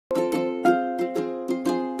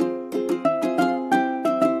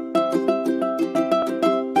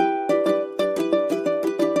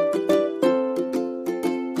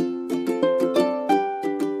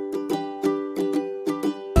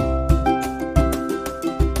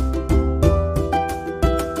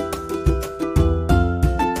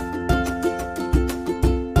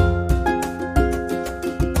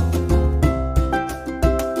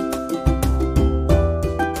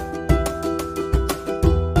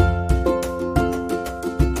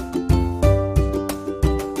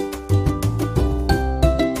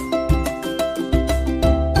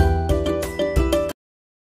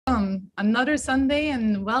another Sunday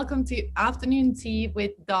and welcome to Afternoon Tea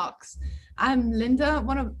with Docs. I'm Linda,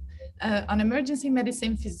 an emergency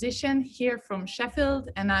medicine physician here from Sheffield,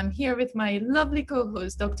 and I'm here with my lovely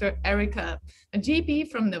co-host, Dr. Erica, a GP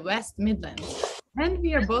from the West Midlands, and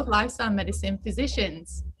we are both lifestyle medicine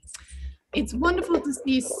physicians. It's wonderful to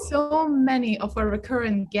see so many of our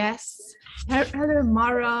recurrent guests. Hello,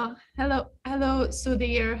 Mara. Hello,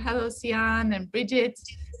 Sudhir. Hello, Sian and Bridget.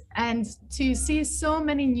 And to see so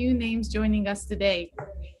many new names joining us today.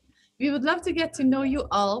 We would love to get to know you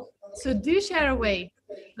all, so do share away.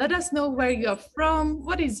 Let us know where you're from,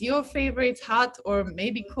 what is your favorite hot or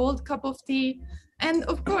maybe cold cup of tea, and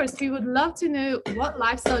of course, we would love to know what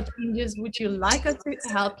lifestyle changes would you like us to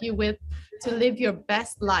help you with to live your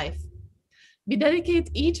best life. We dedicate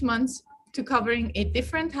each month to covering a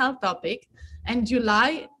different health topic, and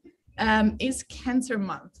July is Cancer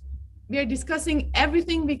Month. We are discussing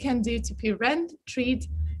everything we can do to prevent, treat,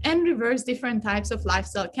 and reverse different types of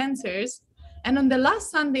lifestyle cancers. And on the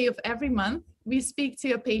last Sunday of every month, we speak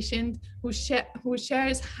to a patient who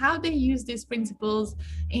shares how they use these principles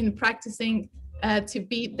in practicing to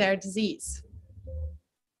beat their disease.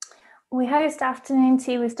 We host Afternoon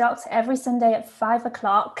Tea with Docs every Sunday at 5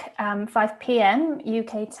 o'clock, 5 p.m.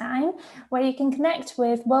 UK time, where you can connect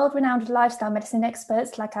with world-renowned lifestyle medicine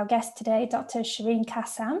experts like our guest today, Dr. Shireen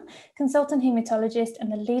Kassam, consultant haematologist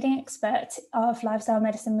and a leading expert of lifestyle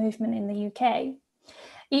medicine movement in the UK.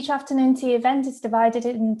 Each Afternoon Tea event is divided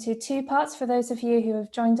into two parts for those of you who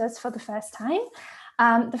have joined us for the first time.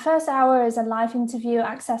 The first hour is a live interview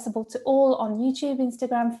accessible to all on YouTube,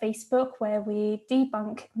 Instagram, Facebook, where we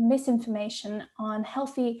debunk misinformation on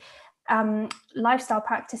healthy lifestyle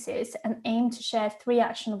practices and aim to share 3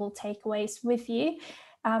 actionable takeaways with you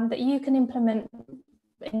that you can implement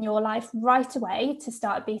in your life right away to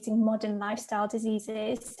start beating modern lifestyle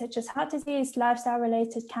diseases such as heart disease,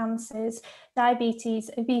 lifestyle-related cancers, diabetes,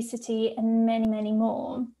 obesity, and many, many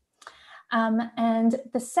more. And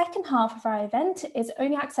the second half of our event is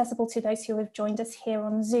only accessible to those who have joined us here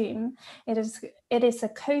on Zoom. It is a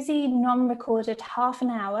cozy, non-recorded half an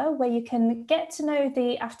hour where you can get to know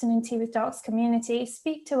the Afternoon Tea with Docs community,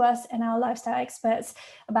 speak to us and our lifestyle experts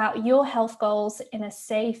about your health goals in a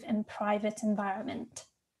safe and private environment.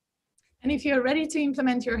 And if you're ready to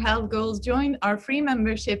implement your health goals, join our free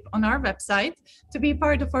membership on our website to be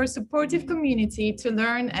part of our supportive community to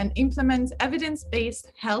learn and implement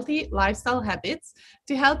evidence-based healthy lifestyle habits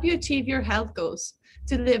to help you achieve your health goals,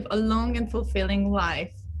 to live a long and fulfilling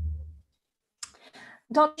life.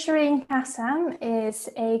 Dr. Shireen Kassam is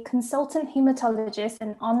a consultant haematologist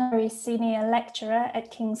and honorary senior lecturer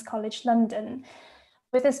at King's College London,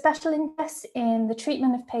 with a special interest in the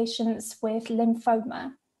treatment of patients with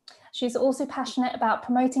lymphoma. She's also passionate about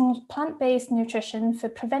promoting plant-based nutrition for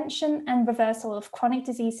prevention and reversal of chronic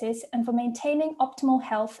diseases and for maintaining optimal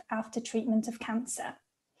health after treatment of cancer.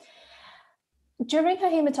 During her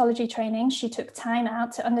haematology training, she took time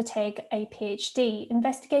out to undertake a PhD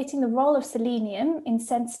investigating the role of selenium in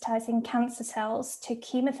sensitizing cancer cells to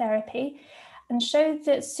chemotherapy and showed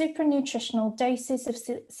that supranutritional doses of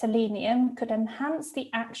selenium could enhance the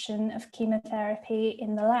action of chemotherapy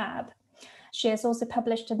in the lab. She has also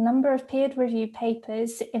published a number of peer-reviewed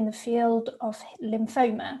papers in the field of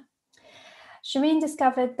lymphoma. Shireen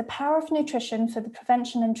discovered the power of nutrition for the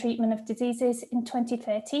prevention and treatment of diseases in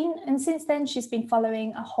 2013, and since then she's been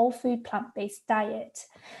following a whole food plant-based diet.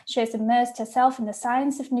 She has immersed herself in the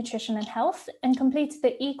science of nutrition and health and completed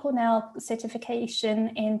the eCornell certification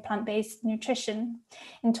in plant-based nutrition.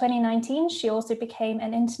 In 2019, she also became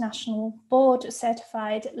an international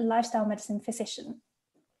board-certified lifestyle medicine physician.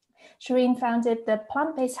 Shireen founded the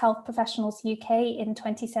Plant-Based Health Professionals UK in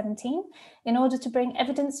 2017 in order to bring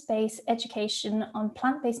evidence-based education on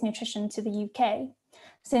plant-based nutrition to the UK.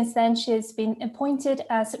 Since then, she has been appointed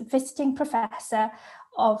as visiting professor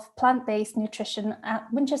of plant-based nutrition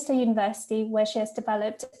at Winchester University, where she has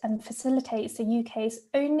developed and facilitates the UK's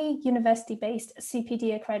only university-based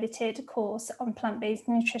CPD accredited course on plant-based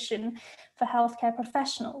nutrition for healthcare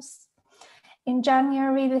professionals. In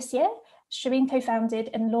January this year, Shireen co-founded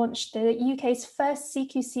and launched the UK's first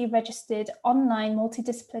CQC-registered online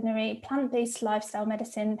multidisciplinary plant-based lifestyle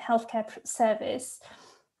medicine healthcare service,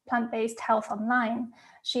 Plant-Based Health Online.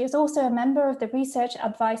 She is also a member of the Research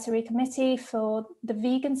Advisory Committee for the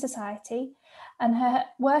Vegan Society, and her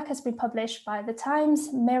work has been published by The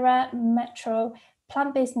Times, Mirror, Metro,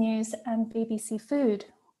 Plant-Based News, and BBC Food.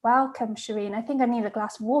 Welcome, Shireen. I think I need a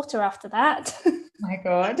glass of water after that. My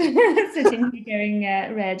God, sitting here going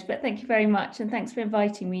red, but thank you very much. And thanks for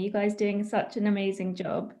inviting me. You guys doing such an amazing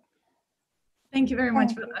job. Thank you very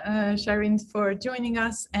much, Shireen, for joining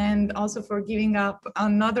us and also for giving up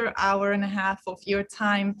another hour and a half of your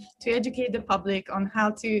time to educate the public on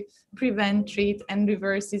how to prevent, treat, and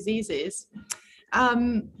reverse diseases.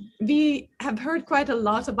 We have heard quite a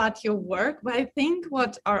lot about your work, but I think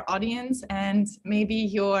what our audience and maybe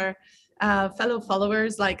your fellow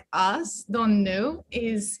followers like us don't know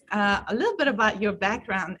is a little bit about your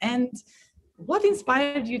background and what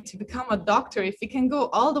inspired you to become a doctor, if you can go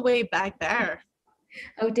all the way back there.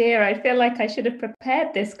 Oh dear, I feel like I should have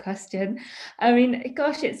prepared this question. I mean,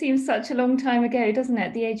 gosh, it seems such a long time ago, doesn't it?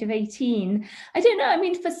 At the age of 18. I don't know. I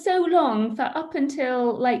mean, for so long, for up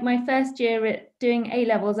until like my first year at doing A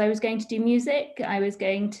levels, I was going to do music. I was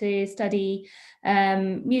going to study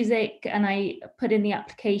music, and I put in the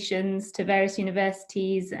applications to various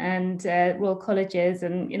universities and Royal Colleges,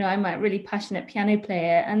 and I'm a really passionate piano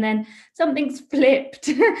player, and then something's flipped.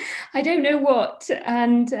 I don't know what,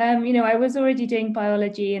 and I was already doing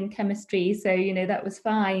biology and chemistry, so that was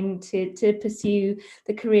fine to pursue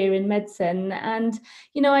the career in medicine. And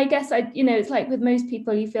I guess it's like with most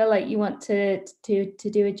people, you feel like you want to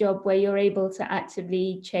do a job where you're able to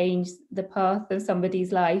actively change the path of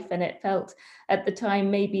somebody's life, and it felt at the time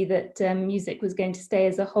maybe that music was going to stay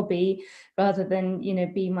as a hobby rather than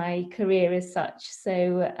be my career as such.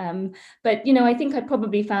 So but I think I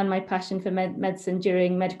probably found my passion for medicine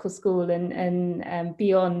during medical school and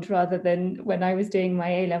beyond, rather than when I was doing my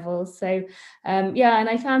A levels. So yeah, and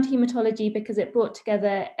I found hematology because it brought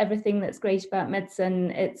together everything that's great about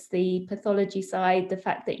medicine. It's the pathology side, the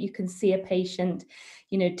fact that you can see a patient,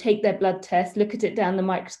 take their blood test, look at it down the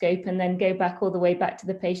microscope, and then go back all the way back to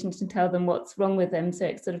the patient and tell them what's wrong with them. So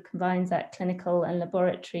it sort of combines that clinical and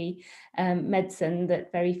laboratory medicine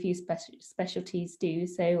that very few specialties do.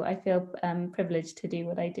 So I feel privileged to do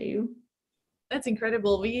what I do. That's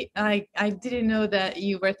incredible. I didn't know that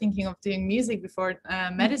you were thinking of doing music before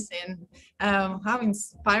medicine. How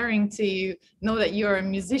inspiring to know that you're a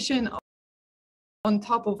musician on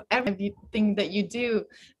top of everything that you do.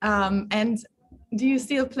 And do you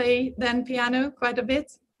still play then piano quite a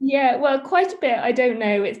bit? Yeah, well, quite a bit. I don't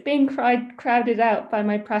know. It's being crowded out by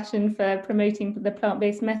my passion for promoting the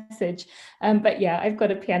plant-based message. But yeah, I've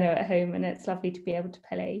got a piano at home, and it's lovely to be able to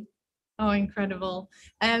play. Oh, incredible.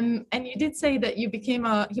 And you did say that you became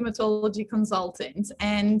a hematology consultant.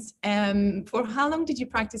 And for how long did you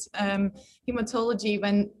practice hematology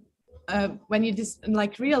when you just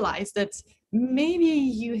realized that maybe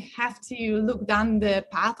you have to look down the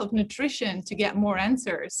path of nutrition to get more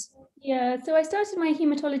answers? Yeah, so I started my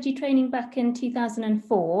hematology training back in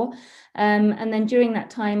 2004. And then during that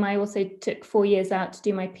time, I also took 4 years out to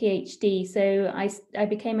do my PhD. So I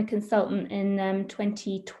became a consultant in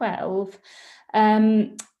 2012.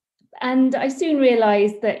 And I soon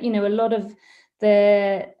realized that, a lot of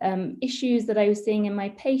the issues that I was seeing in my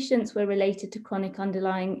patients were related to chronic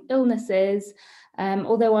underlying illnesses.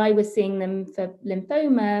 Although I was seeing them for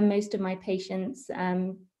lymphoma, most of my patients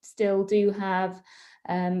still do have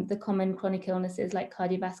the common chronic illnesses like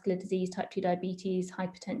cardiovascular disease, type 2 diabetes,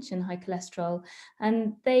 hypertension, high cholesterol.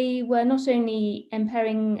 And they were not only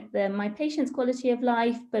impairing my patients' quality of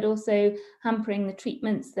life, but also hampering the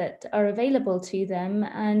treatments that are available to them,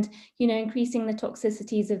 and increasing the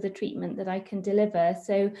toxicities of the treatment that I can deliver.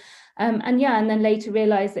 So and then later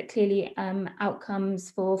realized that clearly outcomes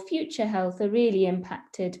for future health are really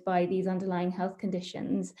impacted by these underlying health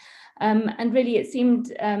conditions. And really it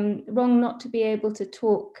seemed wrong not to be able to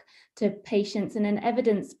talk to patients in an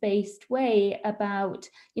evidence-based way about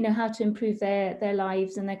how to improve their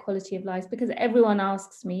lives and their quality of lives, because everyone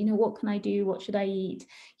asks me, what can I do, what should I eat,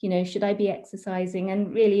 should I be exercising?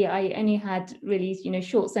 And really I only had really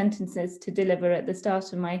short sentences to deliver at the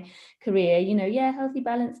start of my career. Yeah, healthy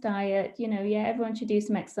balanced diet, yeah, everyone should do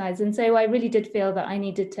some exercise. And so I really did feel that I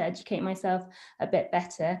needed to educate myself a bit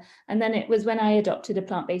better. And then it was when I adopted a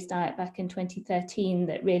plant-based diet back in 2013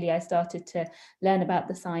 that really I started to learn about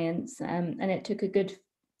the science. And it took a good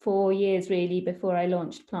 4 years really before I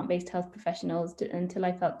launched Plant-Based Health Professionals until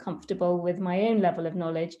I felt comfortable with my own level of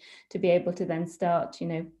knowledge to be able to then start,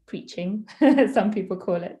 preaching, as some people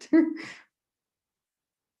call it.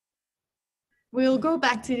 We'll go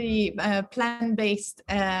back to the plant-based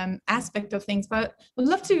aspect of things, but I'd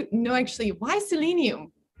love to know actually why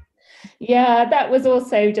selenium? Yeah, that was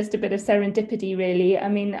also just a bit of serendipity, really. I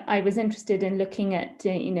mean, I was interested in looking at,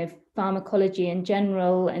 pharmacology in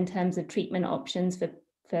general in terms of treatment options for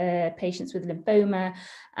patients with lymphoma.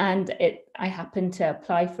 And I happened to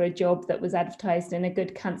apply for a job that was advertised in a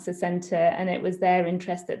good cancer centre, and it was their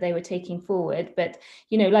interest that they were taking forward. But,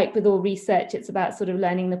 you know, like with all research, it's about sort of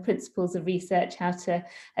learning the principles of research, how to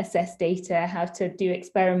assess data, how to do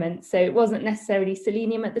experiments. So it wasn't necessarily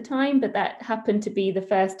selenium at the time, but that happened to be the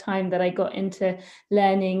first time that I got into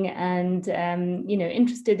learning and, you know,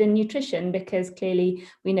 interested in nutrition, because clearly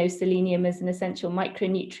we know selenium is an essential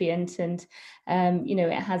micronutrient, and, you know,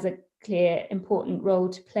 it has a clear important role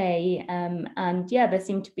to play, and yeah, there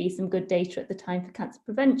seemed to be some good data at the time for cancer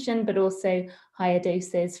prevention, but also higher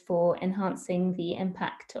doses for enhancing the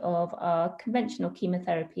impact of our conventional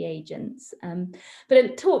chemotherapy agents. But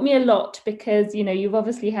it taught me a lot, because, you know, you've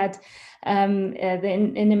obviously had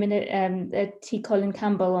T. Colin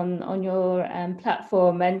Campbell on your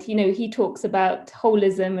platform, and, you know, he talks about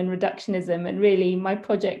holism and reductionism, and really my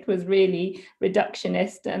project was really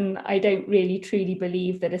reductionist, and I don't really truly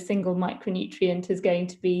believe that a single micronutrient is going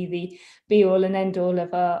to be the be all and end all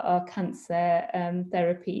of our cancer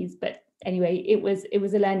therapies. But anyway, it was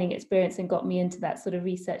a learning experience and got me into that sort of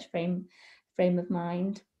research frame of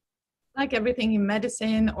mind. Like everything in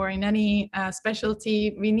medicine or in any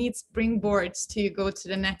specialty, we need springboards to go to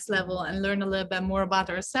the next level and learn a little bit more about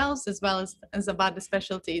ourselves, as well as about the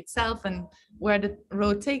specialty itself and where the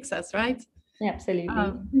road takes us, right? Absolutely.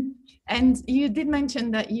 And you did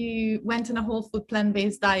mention that you went on a whole food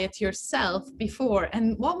plant-based diet yourself before.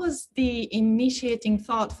 And what was the initiating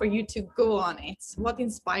thought for you to go on it? What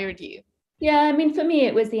inspired you? Yeah, I mean, for me,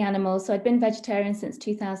 it was the animals. So I'd been vegetarian since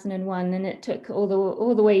 2001, and it took all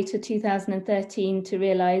the way to 2013 to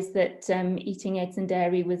realize that eating eggs and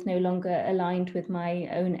dairy was no longer aligned with my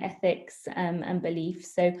own ethics and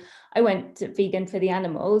beliefs. So I went vegan for the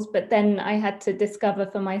animals, but then I had to discover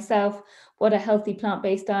for myself what a healthy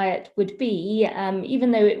plant-based diet would be.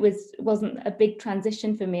 Even though it wasn't a big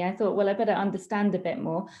transition for me, I thought, well, I better understand a bit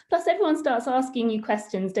more. Plus, everyone starts asking you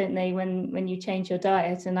questions, don't they, when you change your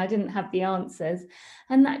diet? And I didn't have the answers,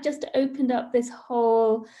 and that just opened up this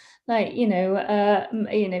whole, like,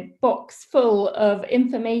 box full of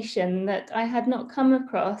information that I had not come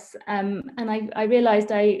across. And I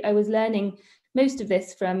realized I was learning most of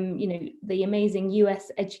this from, you know, the amazing US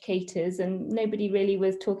educators, and nobody really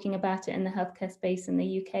was talking about it in the healthcare space in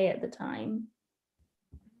the UK at the time.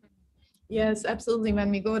 Yes, absolutely. When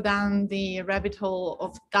we go down the rabbit hole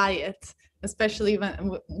of diet, especially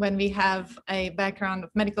when we have a background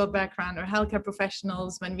of medical background or healthcare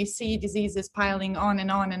professionals, when we see diseases piling on and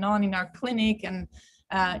on and on in our clinic and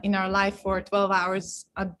in our life for 12 hours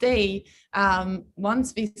a day,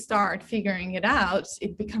 once we start figuring it out,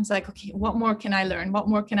 it becomes like, okay, what more can I learn? What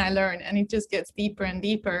more can I learn? And it just gets deeper and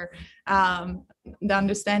deeper, the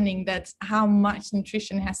understanding that how much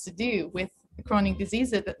nutrition has to do with chronic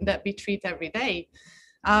diseases that we treat every day.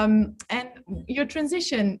 And your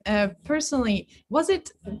transition, personally, was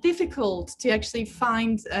it difficult to actually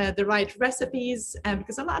find the right recipes?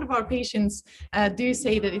 Because a lot of our patients do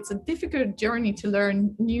say that it's a difficult journey to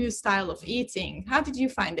learn new style of eating. How did you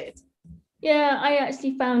find it? Yeah, I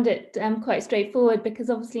actually found it quite straightforward,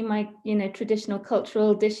 because obviously my, you know, traditional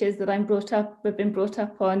cultural dishes that have been brought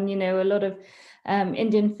up on, you know, a lot of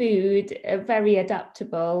Indian food, very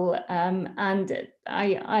adaptable, and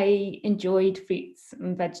I enjoyed fruits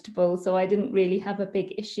and vegetables, so I didn't really have a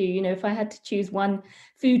big issue. You know, if I had to choose one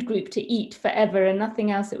food group to eat forever and nothing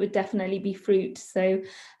else, it would definitely be fruit. So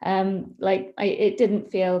it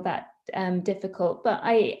didn't feel that difficult, but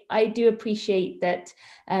I do appreciate that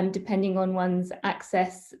depending on one's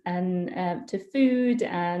access and to food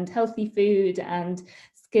and healthy food and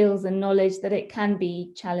skills and knowledge, that it can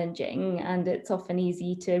be challenging, and it's often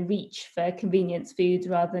easy to reach for convenience foods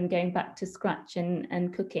rather than going back to scratch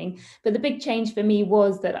and cooking. But the big change for me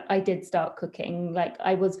was that I did start cooking. Like,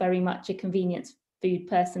 I was very much a convenience food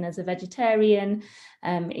person as a vegetarian,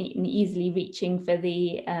 easily reaching for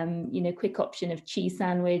the quick option of cheese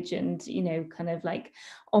sandwich and, you know, kind of like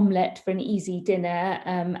omelette for an easy dinner,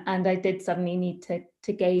 and I did suddenly need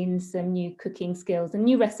to gain some new cooking skills and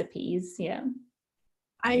new recipes. Yeah.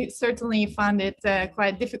 I certainly found it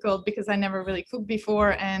quite difficult, because I never really cooked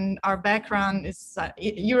before, and our background is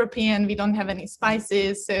European. We don't have any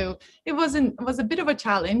spices, so it was a bit of a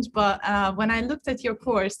challenge. But when I looked at your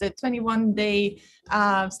course, the 21-day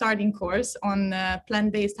starting course on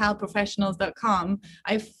plantbasedhealthprofessionals.com,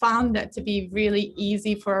 I found that to be really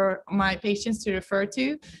easy for my patients to refer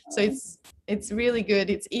to. So It's really good.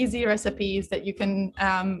 It's easy recipes that you can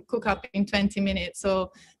cook up in 20 minutes.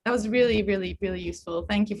 So that was really, really, really useful.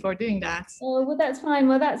 Thank you for doing that. Oh, well, that's fine.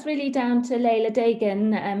 Well, that's really down to Layla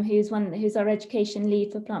Dagan, who's our education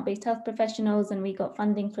lead for plant-based health professionals, and we got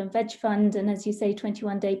funding from Veg Fund, and as you say,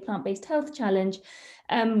 21-day plant-based health challenge.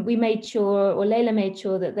 We made sure, or Layla made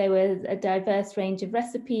sure, that there was a diverse range of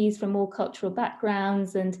recipes from all cultural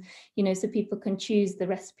backgrounds, and so people can choose the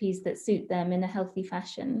recipes that suit them in a healthy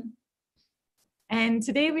fashion. And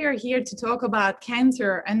today we are here to talk about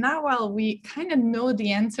cancer. And now, while we kind of know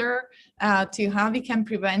the answer to how we can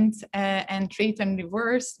prevent and treat and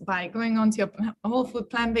reverse by going on to a whole food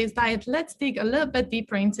plant-based diet, let's dig a little bit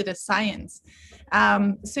deeper into the science.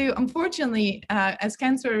 So unfortunately, as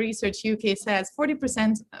Cancer Research UK says,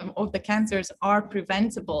 40% of the cancers are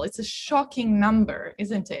preventable. It's a shocking number,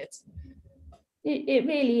 isn't it? It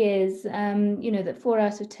really is, that 4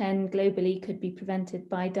 out of 10 globally could be prevented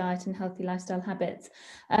by diet and healthy lifestyle habits.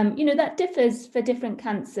 That differs for different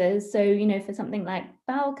cancers. So, for something like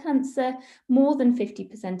bowel cancer, more than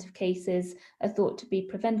 50% of cases are thought to be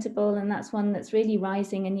preventable, and that's one that's really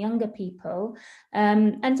rising in younger people.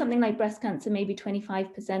 And something like breast cancer, maybe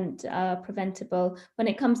 25% are preventable. When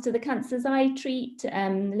it comes to the cancers I treat,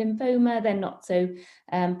 lymphoma, they're not so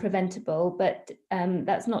preventable, but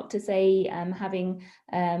that's not to say having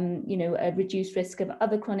a reduced risk of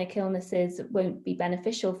other chronic illnesses won't be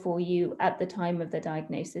beneficial for you at the time of the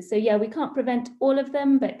diagnosis. So yeah, we can't prevent all of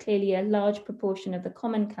them, but clearly a large proportion of the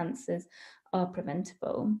common cancers are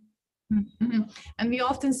preventable. Mm-hmm. And we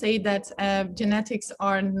often say that genetics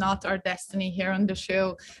are not our destiny here on the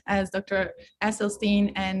show, as Dr.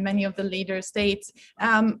 Esselstyn and many of the leaders state.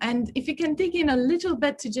 And if you can dig in a little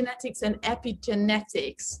bit to genetics and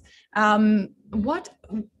epigenetics,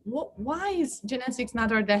 why is genetics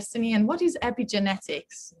not our destiny, and what is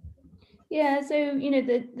epigenetics? Yeah, so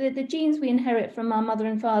the genes we inherit from our mother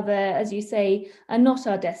and father, as you say, are not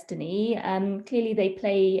our destiny. Clearly, they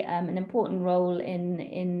play an important role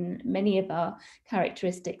in many of our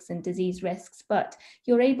characteristics and disease risks. But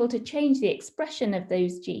you're able to change the expression of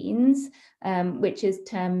those genes, which is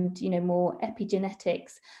termed, more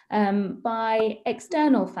epigenetics, by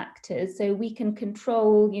external factors. So we can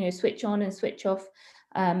control, switch on and switch off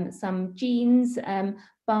some genes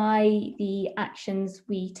by the actions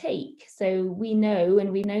we take. So we know,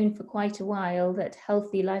 and we've known for quite a while, that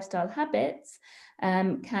healthy lifestyle habits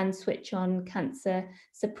can switch on cancer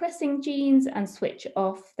suppressing genes and switch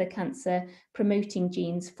off the cancer promoting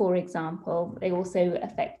genes, for example. They also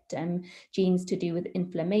affect genes to do with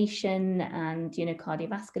inflammation and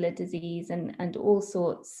cardiovascular disease and all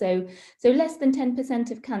sorts. So less than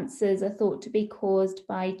 10% of cancers are thought to be caused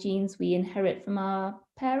by genes we inherit from our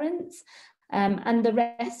parents. And the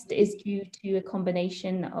rest is due to a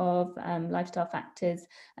combination of lifestyle factors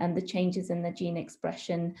and the changes in the gene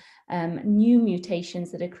expression, new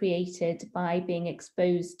mutations that are created by being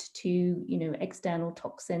exposed to, external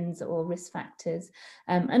toxins or risk factors.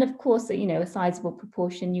 And of course, a sizable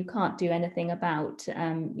proportion you can't do anything about,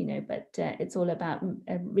 but it's all about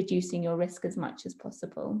reducing your risk as much as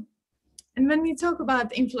possible. And when we talk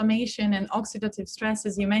about inflammation and oxidative stress,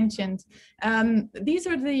 as you mentioned, these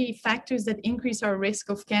are the factors that increase our risk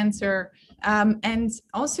of cancer. And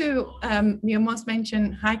also, you must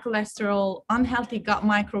mention high cholesterol, unhealthy gut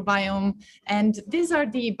microbiome. And these are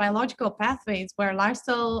the biological pathways where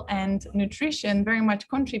lifestyle and nutrition very much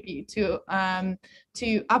contribute to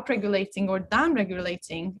upregulating or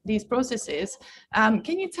downregulating these processes.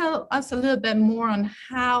 Can you tell us a little bit more on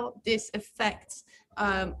how this affects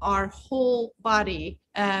our whole body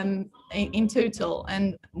in total,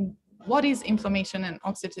 and what is inflammation and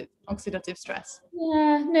oxidative stress?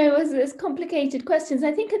 Yeah, no, it's complicated questions.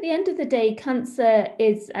 I think at the end of the day, cancer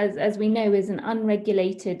is, as we know, is an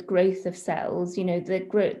unregulated growth of cells.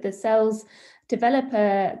 The cells develop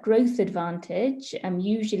a growth advantage,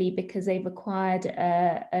 usually because they've acquired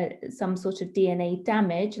some sort of DNA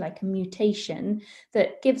damage, like a mutation,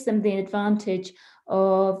 that gives them the advantage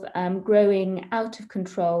of growing out of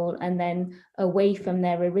control and then away from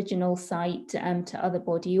their original site to other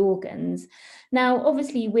body organs. Now,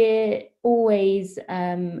 obviously, we're always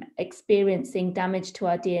experiencing damage to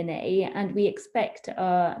our DNA, and we expect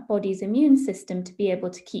our body's immune system to be able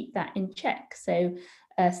to keep that in check. So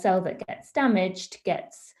a cell that gets damaged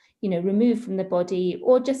gets removed from the body,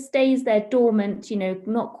 or just stays there dormant,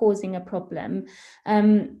 not causing a problem.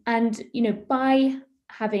 And by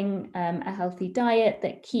having a healthy diet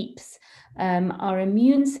that keeps our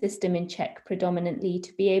immune system in check predominantly,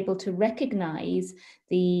 to be able to recognize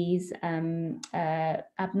these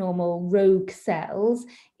abnormal rogue cells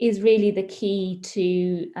is really the key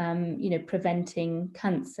to preventing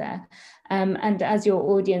cancer. And as your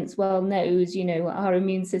audience well knows, our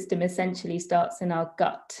immune system essentially starts in our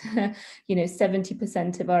gut.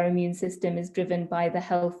 70% of our immune system is driven by the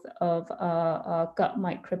health of our gut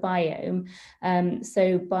microbiome.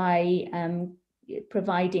 So by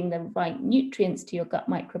providing the right nutrients to your gut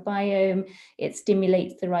microbiome, it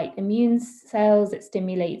stimulates the right immune cells, it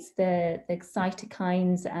stimulates the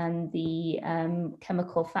cytokines and the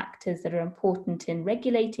chemical factors that are important in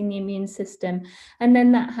regulating the immune system, and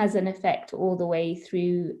then that has an effect all the way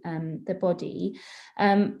through the body.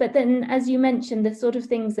 But then, as you mentioned, the sort of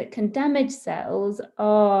things that can damage cells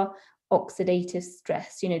are oxidative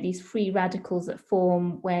stress, these free radicals that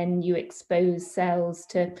form when you expose cells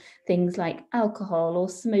to things like alcohol or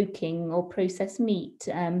smoking or processed meat.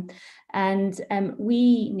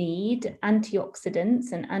 We need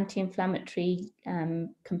antioxidants and anti-inflammatory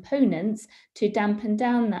components to dampen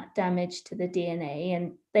down that damage to the DNA,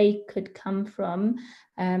 and they could come from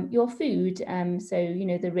your food. So,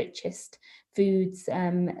 the richest foods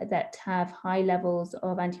that have high levels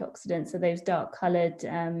of antioxidants are those dark colored,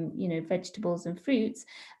 vegetables and fruits,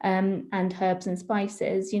 and herbs and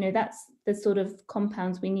spices. That's the sort of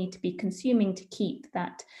compounds we need to be consuming to keep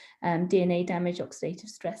that DNA damage, oxidative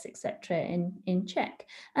stress, etc. in check.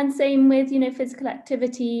 And same with, physical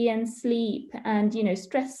activity and sleep and,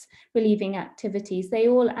 stress relieving activities. They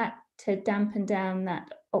all act to dampen down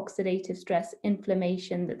that oxidative stress,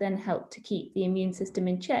 inflammation, that then help to keep the immune system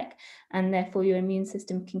in check, and therefore your immune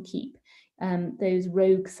system can keep those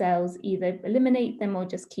rogue cells, either eliminate them or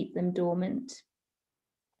just keep them dormant.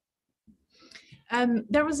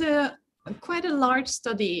 There was quite a large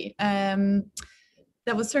study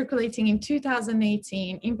that was circulating in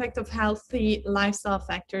 2018, impact of healthy lifestyle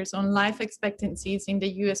factors on life expectancies in the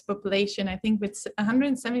US population, I think with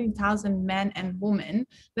 170,000 men and women,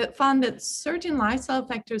 that found that certain lifestyle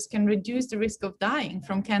factors can reduce the risk of dying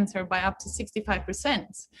from cancer by up to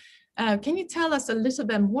 65%. Can you tell us a little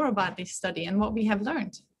bit more about this study and what we have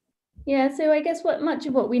learned? Yeah, so I guess much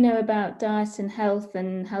of what we know about diet and health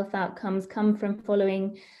outcomes come from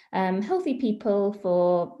following healthy people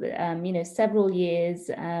for several years,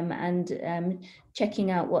 and checking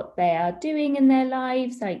out what they are doing in their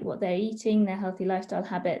lives, like what they're eating, their healthy lifestyle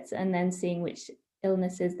habits, and then seeing which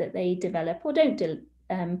illnesses that they develop or don't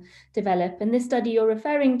develop. And this study you're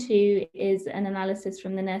referring to is an analysis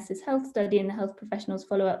from the Nurses' Health Study and the Health Professionals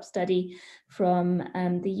Follow-up Study from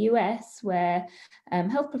the US, where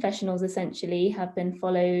health professionals essentially have been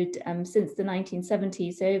followed since the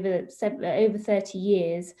 1970s, so over 30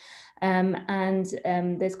 years.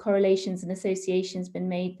 There's correlations and associations been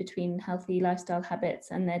made between healthy lifestyle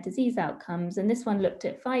habits and their disease outcomes. And this one looked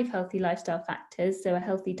at 5 healthy lifestyle factors. So a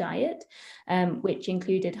healthy diet, which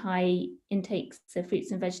included high intakes of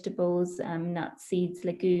fruits and vegetables, nuts, seeds,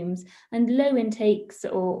 legumes, and low intakes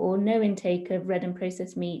or no intake of red and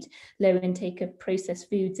processed meat, low intake of processed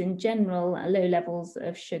foods in general, low levels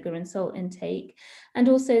of sugar and salt intake. And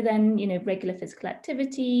also then, regular physical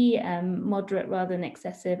activity, moderate rather than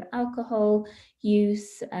excessive alcohol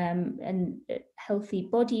use, and healthy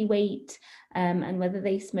body weight, and whether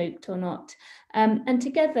they smoked or not. And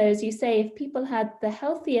together, as you say, if people had the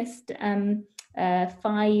healthiest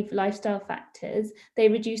 5 lifestyle factors, they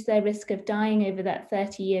reduce their risk of dying over that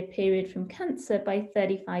 30-year period from cancer by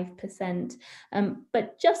 35%.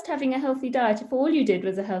 But just having a healthy diet, if all you did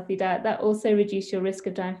was a healthy diet, that also reduced your risk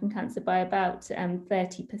of dying from cancer by about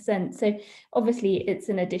 30%. So obviously it's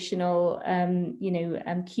an additional,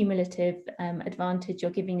 cumulative advantage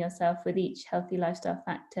you're giving yourself with each healthy lifestyle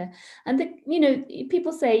factor. And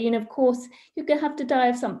people say, of course you're going to have to die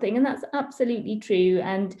of something, and that's absolutely true.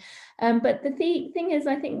 And but the thing is,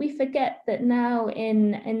 I think we forget that now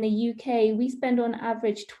in the UK, we spend on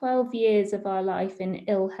average 12 years of our life in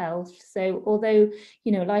ill health. So although,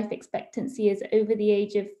 life expectancy is over the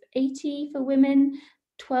age of 80 for women,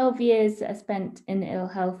 12 years are spent in ill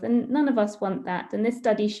health, and none of us want that. And this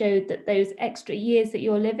study showed that those extra years that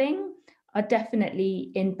you're living are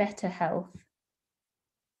definitely in better health.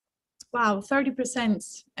 Wow,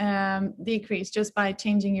 30% decrease just by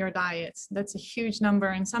changing your diet. That's a huge number,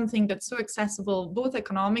 and something that's so accessible, both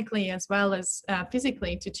economically as well as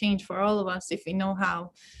physically, to change for all of us if we know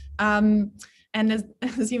how. And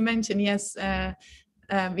as you mentioned, yes,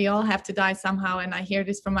 we all have to die somehow, and I hear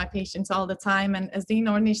this from my patients all the time. And as Dean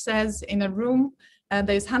Ornish says, in a room,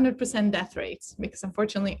 there's 100% death rates, because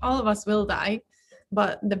unfortunately all of us will die.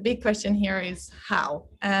 but the big question here is how.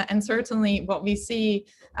 And certainly what we see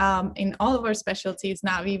in all of our specialties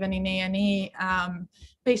now, even in A&E,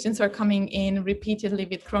 patients are coming in repeatedly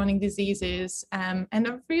with chronic diseases and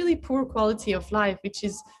a really poor quality of life, which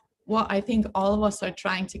is what I think all of us are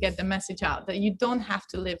trying to get the message out, that you don't have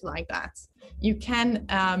to live like that. You can,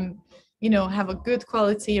 have a good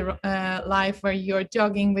quality life where you're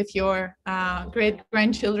jogging with your great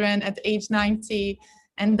grandchildren at age 90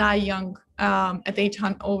 and die young at age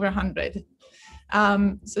over 100.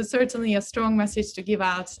 So certainly a strong message to give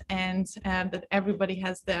out, and that everybody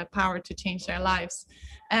has the power to change their lives.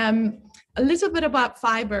 A little bit about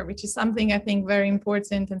fiber, which is something I think very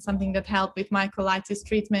important and something that helped with my colitis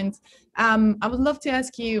treatment. I would love to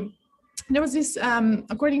ask you, there was this,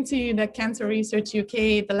 according to the Cancer Research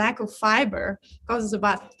UK, the lack of fiber causes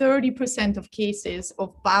about 30% of cases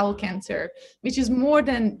of bowel cancer, which is more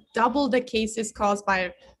than double the cases caused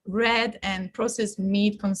by red and processed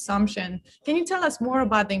meat consumption. Can you tell us more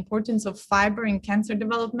about the importance of fiber in cancer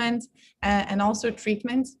development and also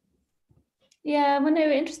treatment? Yeah, well, no,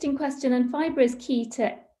 interesting question. And fiber is key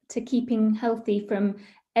to keeping healthy from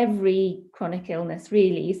every chronic illness,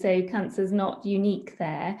 really. So cancer is not unique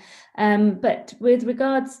there. But with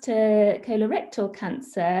regards to colorectal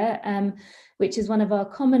cancer, which is one of our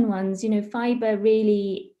common ones, fiber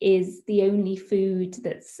really is the only food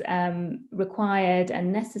that's required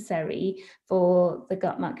and necessary for the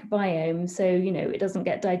gut microbiome. So, it doesn't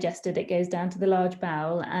get digested, it goes down to the large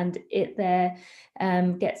bowel, and it there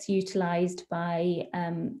gets utilized by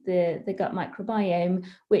the gut microbiome,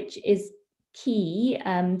 which is key.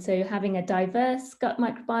 So having a diverse gut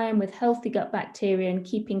microbiome with healthy gut bacteria and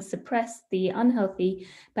keeping suppressed the unhealthy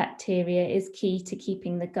bacteria is key to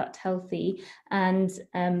keeping the gut healthy. And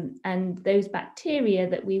those bacteria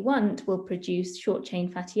that we want will produce short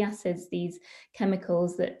chain fatty acids, these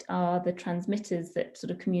chemicals that are the transmitters that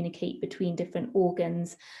sort of communicate between different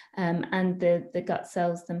organs and the gut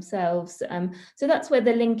cells themselves. So that's where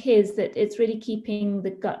the link is, that it's really keeping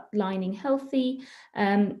the gut lining healthy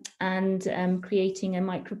and creating a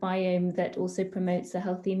microbiome that also promotes a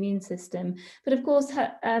healthy immune system. But of course,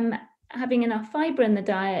 having enough fiber in the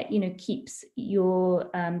diet, keeps your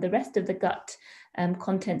the rest of the gut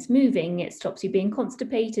contents moving. It stops you being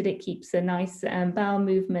constipated. It keeps a nice bowel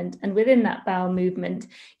movement, and within that bowel movement,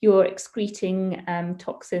 you're excreting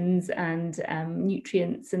toxins and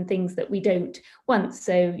nutrients and things that we don't want.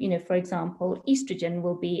 So, for example, estrogen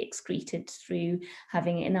will be excreted through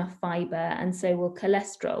having enough fiber, and so will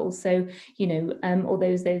cholesterol. So,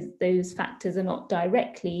 although those factors are not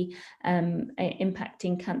directly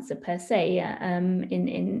impacting cancer per se,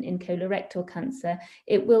 in colorectal cancer,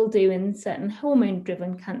 it will do in certain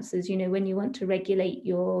hormone-driven cancers. When you want to regulate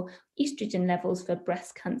your estrogen levels for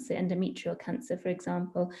breast cancer, endometrial cancer, for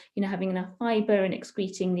example, having enough fiber and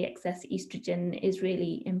excreting the excess estrogen is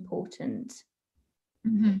really important.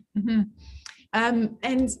 Mm-hmm, mm-hmm.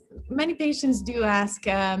 And many patients do ask,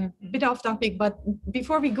 a bit off topic, but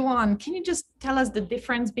before we go on, can you just tell us the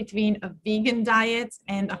difference between a vegan diet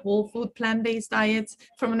and a whole food plant-based diet?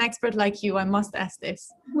 From an expert like you, I must ask this.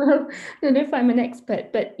 Well, I don't know if I'm an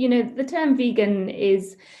expert, but the term vegan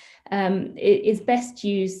is best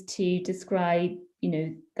used to describe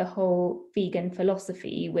the whole vegan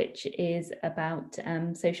philosophy, which is about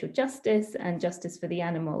social justice and justice for the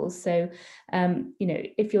animals. So,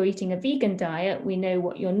 if you're eating a vegan diet, we know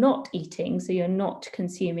what you're not eating. So you're not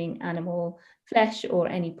consuming animal flesh or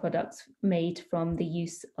any products made from the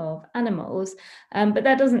use of animals. But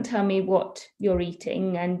that doesn't tell me what you're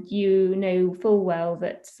eating. And you know full well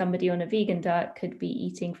that somebody on a vegan diet could be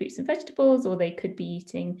eating fruits and vegetables, or they could be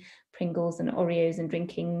eating Pringles and Oreos and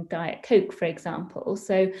drinking Diet Coke, for example.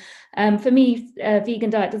 So for me, a vegan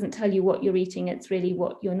diet doesn't tell you what you're eating, it's really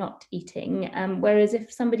what you're not eating. Whereas if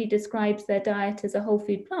somebody describes their diet as a whole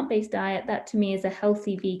food plant-based diet, that to me is a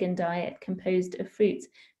healthy vegan diet composed of fruits,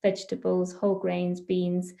 vegetables, whole grains,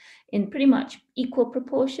 beans in pretty much equal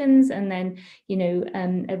proportions, and then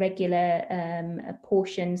a regular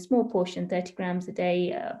small portion, 30 grams a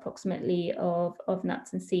day approximately of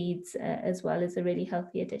nuts and seeds, as well as a really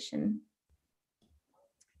healthy addition.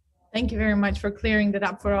 Thank you very much for clearing that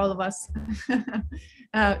up for all of us.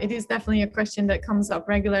 It is definitely a question that comes up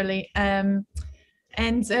regularly. When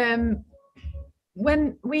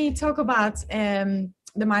we talk about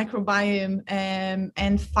the microbiome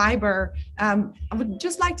and fiber, I would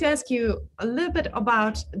just like to ask you a little bit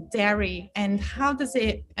about dairy and how does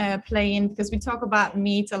it play in, because we talk about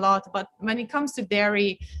meat a lot, but when it comes to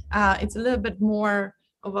dairy, it's a little bit more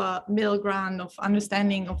of a middle ground of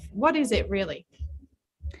understanding of what is it really.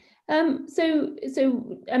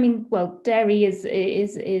 I mean, well, dairy is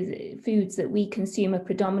foods that we consume are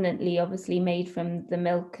predominantly obviously made from the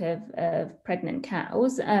milk of pregnant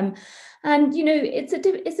cows, and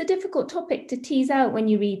it's a difficult topic to tease out when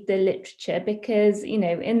you read the literature, because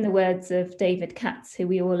in the words of David Katz, who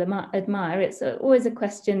we all admire, it's always a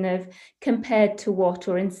question of compared to what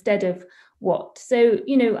or instead of what. So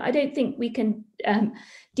I don't think we can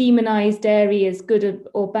demonize dairy as good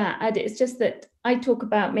or bad. It's just that I talk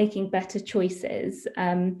about making better choices.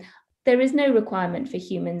 There is no requirement for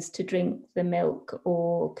humans to drink the milk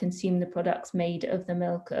or consume the products made of the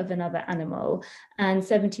milk of another animal. And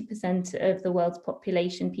 70% of the world's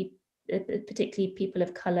population, particularly people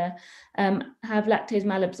of colour, have lactose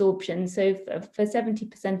malabsorption. So for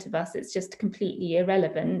 70% of us, it's just completely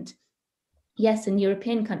irrelevant. Yes, in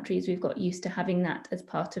European countries, we've got used to having that as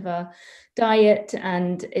part of our diet,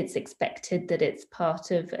 and it's expected that it's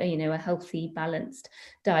part of a healthy, balanced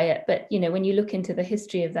diet. But when you look into the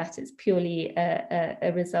history of that, it's purely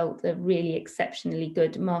a result of really exceptionally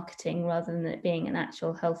good marketing rather than it being an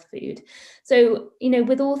actual health food. So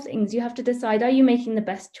with all things, you have to decide, are you making the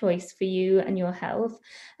best choice for you and your health?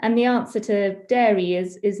 And the answer to dairy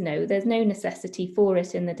is no. There's no necessity for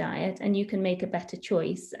it in the diet, and you can make a better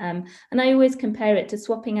choice. And I always compare it to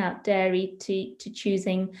swapping out dairy to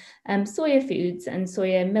choosing soya foods and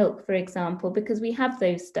soya milk, for example, because we have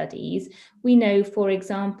those studies. We know, for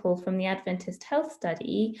example, from the Adventist Health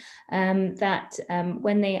Study, that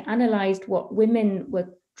when they analysed what women were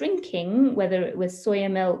drinking, whether it was soya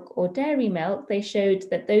milk or dairy milk, they showed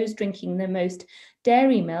that those drinking the most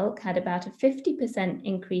dairy milk had about a 50%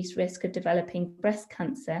 increased risk of developing breast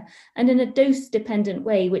cancer, and in a dose-dependent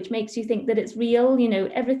way, which makes you think that it's real.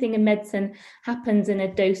 Everything in medicine happens in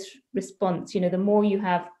a dose response. The more you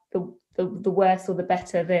have, the worse or the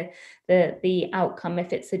better the outcome,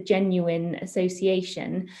 if it's a genuine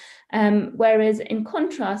association. Whereas in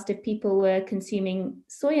contrast, if people were consuming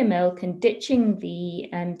soya milk and ditching the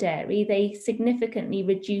dairy, they significantly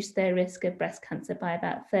reduced their risk of breast cancer by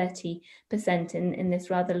about 30% in this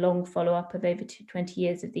rather long follow-up of over 20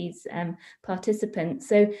 years of these participants.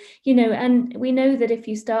 So, and we know that if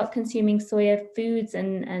you start consuming soya foods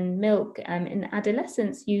and milk in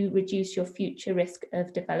adolescence, you reduce your future risk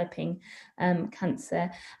of developing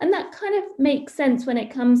cancer. And that kind of makes sense when it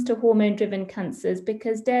comes to hormone-driven cancers,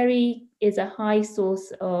 because dairy is a high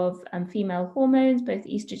source of female hormones, both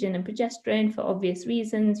estrogen and progesterone, for obvious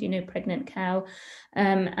reasons. Pregnant cow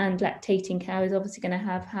and lactating cow is obviously going to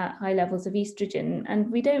have high levels of estrogen,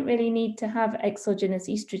 and we don't really need to have exogenous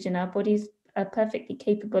estrogen. Our bodies are perfectly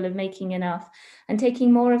capable of making enough, and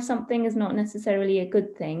taking more of something is not necessarily a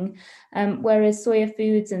good thing. Whereas soya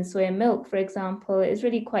foods and soya milk, for example, is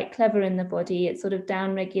really quite clever in the body. It sort of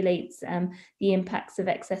down-regulates the impacts of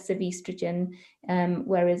excessive estrogen,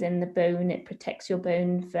 whereas in the bone, it protects your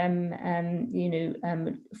bone from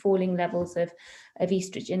falling levels of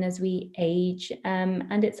estrogen as we age.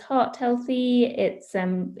 And it's heart healthy. It's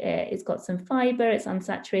got some fiber. It's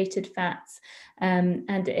unsaturated fats.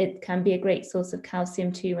 And it can be a great source of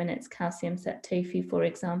calcium too, when it's calcium set tofu, for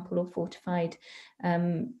example, or fortified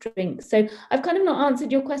drinks. So I've kind of not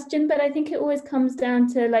answered your question, but I think it always comes down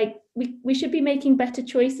to we should be making better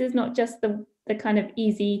choices, not just the kind of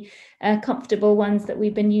easy, comfortable ones that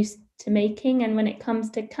we've been used to making. And when it comes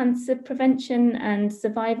to cancer prevention and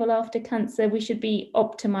survival after cancer, we should be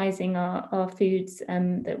optimizing our foods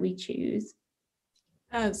that we choose.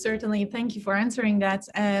 Certainly, thank you for answering that,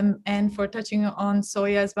 and for touching on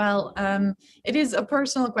soya as well. It is a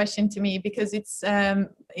personal question to me, because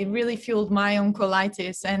it really fueled my own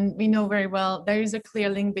colitis, and we know very well there is a clear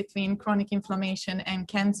link between chronic inflammation and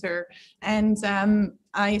cancer. And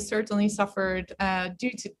I certainly suffered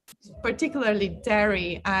due to particularly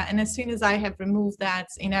dairy, and as soon as I have removed that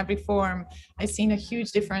in every form, I've seen a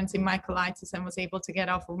huge difference in my colitis and was able to get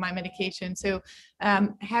off of my medication. So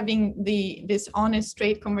having this honest,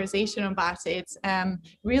 straight conversation about it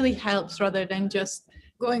really helps, rather than just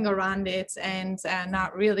going around it and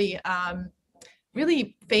not really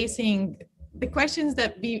facing the questions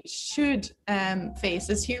that we should face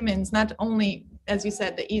as humans, not only, as you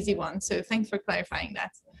said, the easy ones. So thanks for clarifying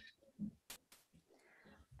that.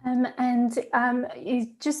 And you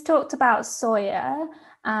just talked about soya,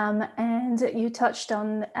 and you touched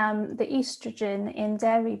on the estrogen in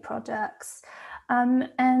dairy products. And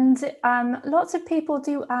lots of people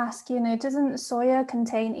do ask, doesn't soya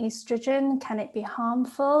contain estrogen? Can it be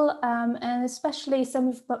harmful? And especially some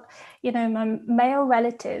of my male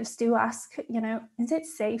relatives do ask, is it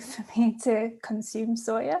safe for me to consume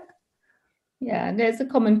soya? Yeah, it's a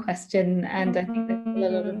common question, and I think there's a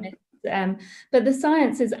lot of myths But the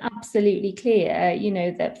science is absolutely clear, you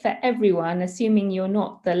know, that for everyone, assuming you're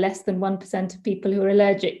not the less than 1% of people who are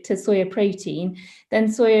allergic to soya protein, then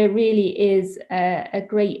soya really is a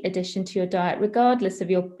great addition to your diet, regardless of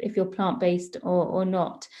if you're plant-based or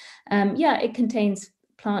not. Yeah, it contains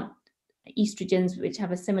plant estrogens which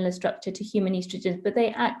have a similar structure to human estrogens, but they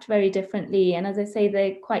act very differently, and as I say,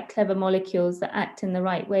 they're quite clever molecules that act in the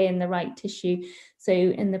right way in the right tissue. So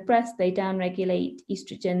in the breast they downregulate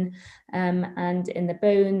estrogen, and in the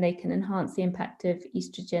bone they can enhance the impact of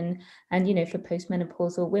estrogen. And you know, for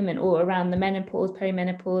postmenopausal women or around the menopause,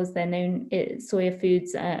 perimenopause, they're known, soya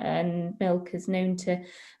foods and milk is known to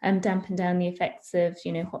dampen down the effects of,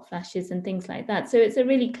 you know, hot flashes and things like that. So it's a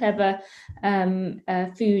really clever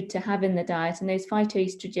food to have in the diet. And those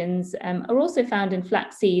phytoestrogens are also found in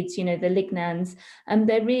flax seeds, you know, the lignans, and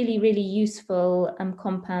they're really, really useful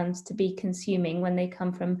compounds to be consuming when they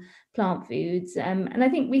come from plant foods. And I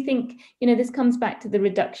think we think, you know, this comes back to the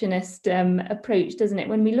reductionist approach, doesn't it?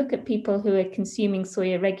 When we look at people who are consuming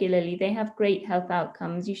soya regularly, they have great health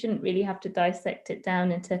outcomes. You shouldn't really have to dissect it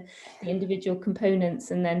down into the individual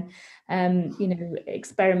components and then you know,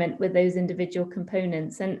 experiment with those individual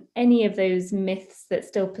components. And any of those myths that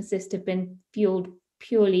still persist have been fueled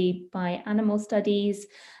purely by animal studies,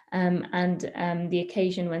 and the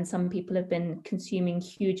occasion when some people have been consuming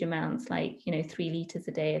huge amounts, like, you know, 3 liters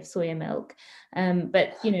a day of soya milk.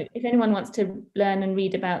 But, you know, if anyone wants to learn and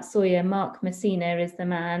read about soya, Mark Messina is the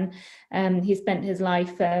man. He spent his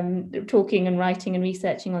life talking and writing and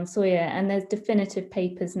researching on soya, and there's definitive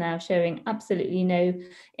papers now showing absolutely no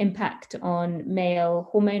impact on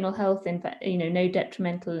male hormonal health. In fact, you know, no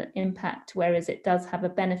detrimental impact, whereas it does have a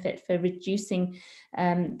benefit for reducing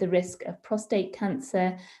the risk of prostate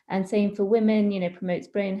cancer. And same for women, you know, promotes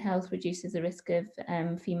brain health, reduces the risk of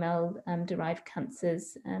female derived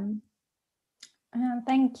cancers.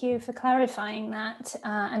 Thank you for clarifying that,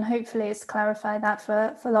 and hopefully it's clarified that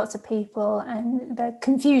for lots of people and the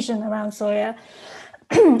confusion around soya.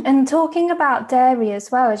 And talking about dairy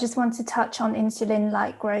as well, I just want to touch on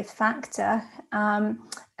insulin-like growth factor.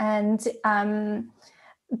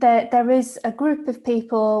 There is a group of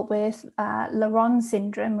people with Laron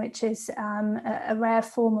syndrome, which is a rare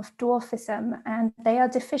form of dwarfism, and they are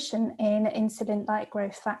deficient in insulin-like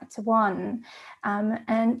growth factor 1,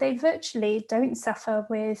 and they virtually don't suffer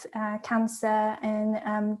with cancer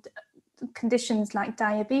and conditions like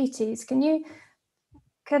diabetes. Can you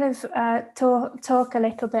kind of talk a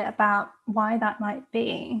little bit about why that might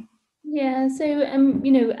be? Yeah, so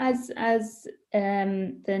you know, as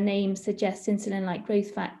the name suggests, insulin-like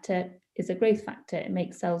growth factor is a growth factor. It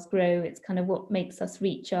makes cells grow. It's kind of what makes us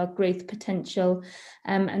reach our growth potential,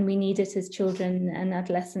 and we need it as children and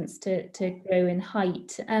adolescents to grow in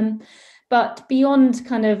height. But beyond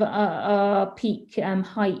kind of our peak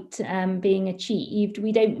height being achieved,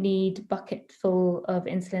 we don't need bucketful of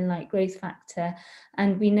insulin-like growth factor.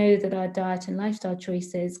 And we know that our diet and lifestyle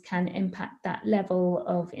choices can impact that level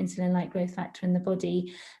of insulin-like growth factor in the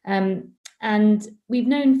body. And we've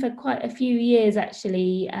known for quite a few years,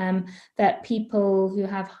 actually, that people who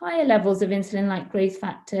have higher levels of insulin-like growth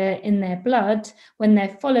factor in their blood, when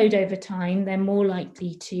they're followed over time, they're more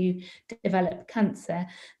likely to develop cancer.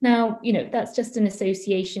 Now, you know, that's just an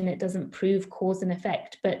association. It doesn't prove cause and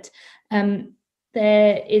effect, but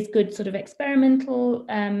there is good sort of experimental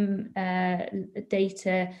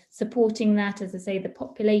data supporting that, as I say, the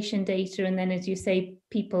population data, and then, as you say,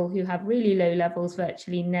 people who have really low levels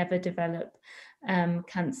virtually never develop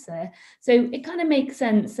cancer. So it kind of makes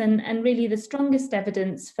sense, and really the strongest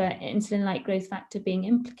evidence for insulin-like growth factor being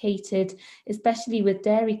implicated, especially with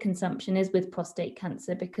dairy consumption, is with prostate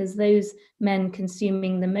cancer, because those men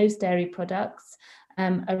consuming the most dairy products,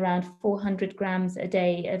 around 400 grams a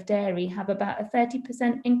day of dairy, have about a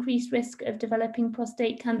 30% increased risk of developing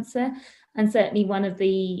prostate cancer. And certainly one of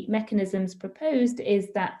the mechanisms proposed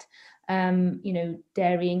is that you know,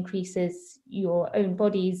 dairy increases your own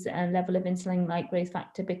body's level of insulin-like growth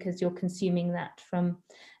factor because you're consuming that from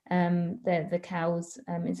the cow's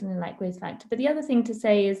insulin-like growth factor. But the other thing to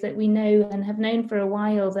say is that we know and have known for a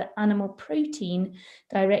while that animal protein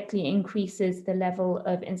directly increases the level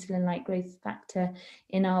of insulin-like growth factor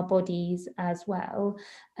in our bodies as well.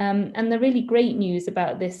 And the really great news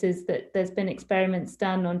about this is that there's been experiments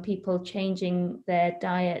done on people changing their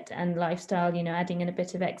diet and lifestyle, you know, adding in a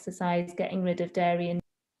bit of exercise, getting rid of dairy, and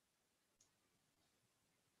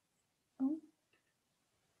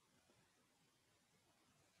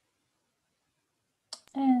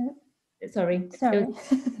Sorry. So,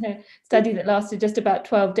 a study that lasted just about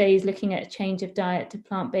 12 days looking at a change of diet to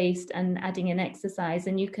plant-based and adding in exercise,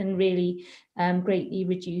 and you can really greatly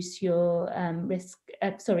reduce your risk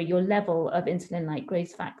your level of insulin-like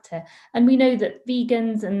growth factor. And we know that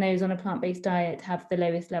vegans and those on a plant-based diet have the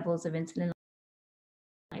lowest levels of insulin-like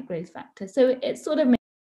growth factor. So it sort of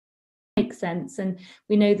makes sense. And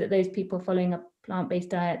we know that those people following a plant-based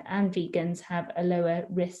diet and vegans have a lower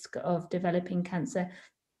risk of developing cancer.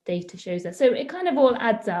 Data shows us. So it kind of all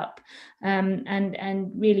adds up,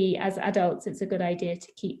 and really as adults it's a good idea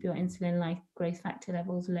to keep your insulin-like growth factor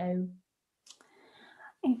levels low.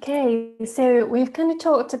 Okay, so we've kind of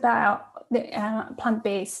talked about the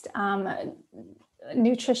plant-based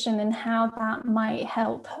nutrition and how that might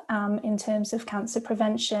help in terms of cancer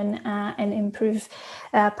prevention and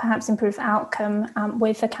perhaps improve outcome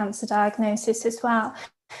with a cancer diagnosis as well.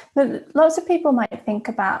 But lots of people might think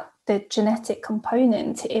about the genetic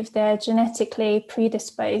component. If they're genetically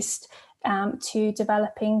predisposed to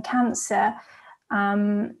developing cancer,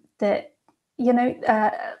 that, you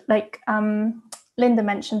know, like Linda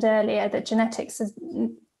mentioned earlier, that genetics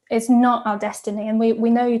is not our destiny, and we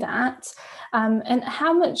know that. And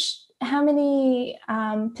how many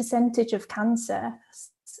percentage of cancer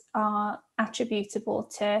are attributable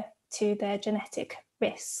to their genetic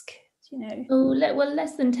risk? You know? Well,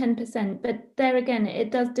 less than 10%, but there again,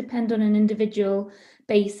 it does depend on an individual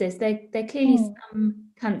basis. There are clearly some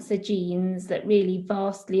cancer genes that really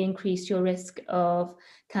vastly increase your risk of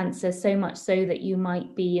cancer, so much so that you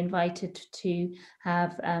might be invited to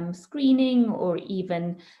have screening or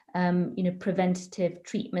even preventative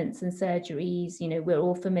treatments and surgeries. You know, we're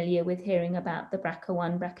all familiar with hearing about the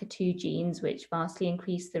BRCA1, BRCA2 genes, which vastly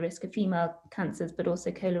increase the risk of female cancers, but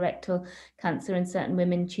also colorectal cancer, and certain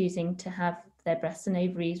women choosing to have their breasts and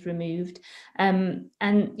ovaries removed. And,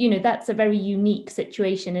 you know, that's a very unique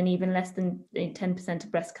situation, and even less than 10%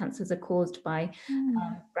 of breast cancers are caused by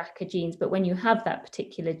BRCA genes. But when you have that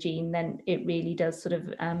particular gene, then it really does sort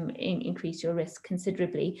of increase your risk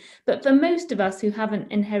considerably. But for most of us who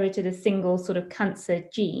haven't inherited a single sort of cancer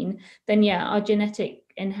gene, then yeah, our genetic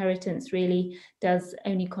inheritance really does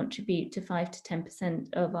only contribute to 5 to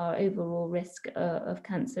 10% of our overall risk of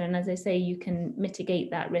cancer. And as I say, you can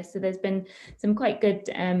mitigate that risk. So there's been some quite good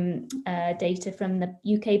data from the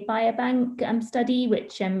UK Biobank study,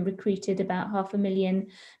 which recruited about 500,000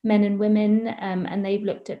 men and women, and they've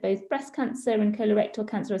looked at both breast cancer and colorectal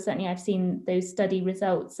cancer. Or certainly I've seen those study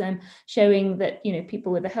results showing that, you know,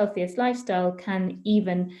 people with the healthiest lifestyle can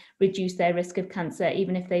even reduce their risk of cancer,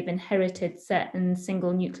 even if they've inherited certain single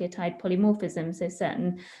nucleotide polymorphisms, so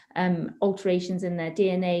certain alterations in their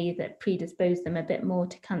DNA that predispose them a bit more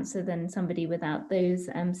to cancer than somebody without those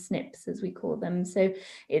SNPs, as we call them. So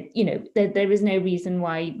there is no reason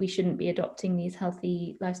why we shouldn't be adopting these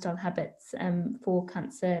healthy lifestyle habits for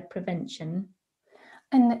cancer prevention.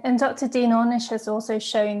 And Dr. Dean Ornish has also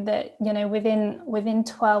shown that, you know, within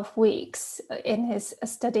 12 weeks in his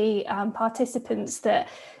study, participants, that,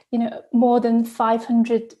 you know, more than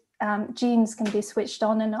 500 genes can be switched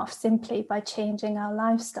on and off simply by changing our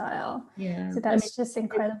lifestyle. Yeah, so that's just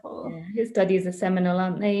incredible. His studies are seminal,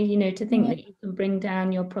 aren't they? You know, to think that you can bring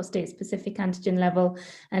down your prostate-specific antigen level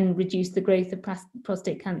and reduce the growth of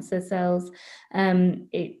prostate cancer cells,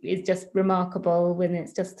 it is just remarkable when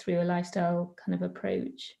it's just through a lifestyle kind of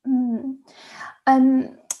approach.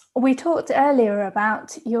 We talked earlier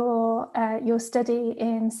about your study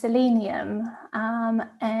in selenium,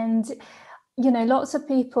 and you know, lots of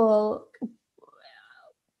people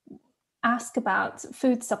ask about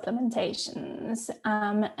food supplementations,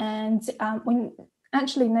 and we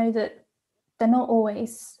actually know that they're not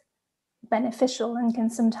always beneficial and can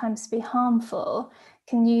sometimes be harmful.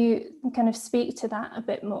 Can you kind of speak to that a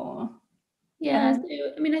bit more? Yeah, so,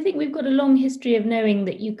 I mean, I think we've got a long history of knowing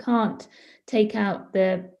that you can't take out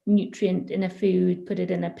the nutrient in a food, put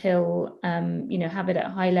it in a pill, have it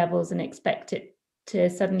at high levels and expect it to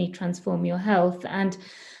suddenly transform your health. And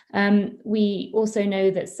we also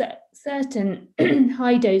know that certain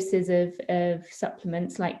high doses of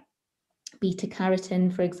supplements like beta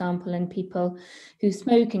carotene, for example, in people who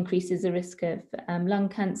smoke increases the risk of lung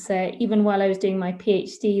cancer. Even while I was doing my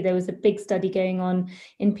PhD, there was a big study going on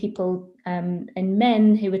in people, in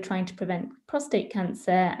men who were trying to prevent prostate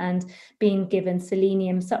cancer and being given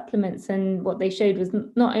selenium supplements. And what they showed was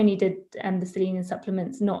not only did the selenium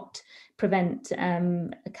supplements not prevent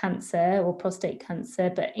cancer or prostate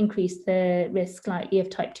cancer, but increase the risk slightly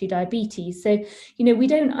of type 2 diabetes. So, you know, we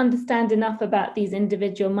don't understand enough about these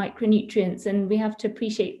individual micronutrients, and we have to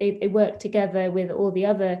appreciate they work together with all the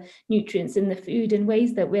other nutrients in the food in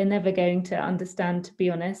ways that we're never going to understand, to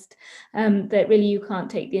be honest, that really you can't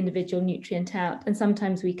take the individual nutrient out. And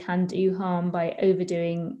sometimes we can do harm by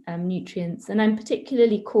overdoing nutrients. And I'm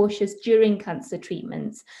particularly cautious during cancer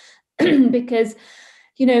treatments because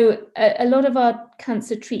a lot of our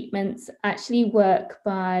cancer treatments actually work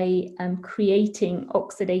by creating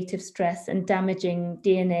oxidative stress and damaging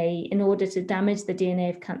DNA in order to damage the DNA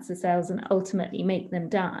of cancer cells and ultimately make them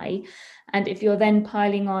die. And if you're then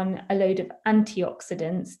piling on a load of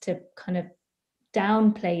antioxidants to kind of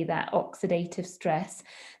downplay that oxidative stress,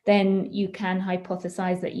 then you can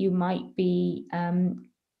hypothesize that you might be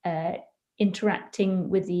interacting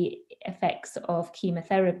with the effects of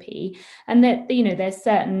chemotherapy, and that there's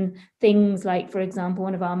certain things like, for example,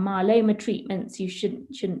 one of our myeloma treatments, you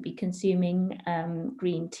shouldn't be consuming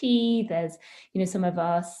green tea. There's some of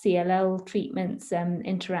our CLL treatments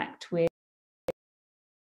interact with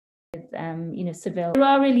Seville. There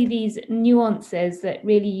are really these nuances that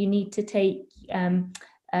really you need to take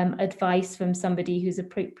advice from somebody who's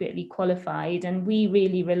appropriately qualified, and we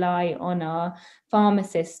really rely on our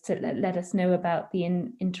pharmacists to let us know about the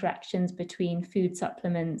interactions between food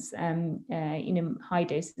supplements, high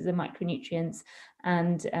doses of micronutrients,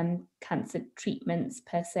 and cancer treatments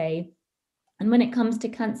per se. And when it comes to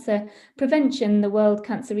cancer prevention, the World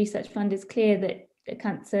Cancer Research Fund is clear that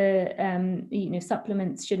cancer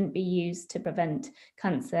supplements shouldn't be used to prevent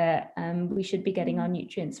cancer. We should be getting our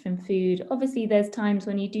nutrients from food. Obviously, there's times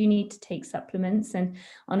when you do need to take supplements, and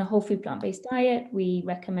on a whole food plant-based diet, we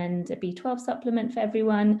recommend a B12 supplement for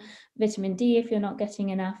everyone, vitamin D if you're not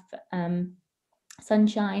getting enough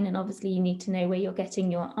sunshine, and obviously you need to know where you're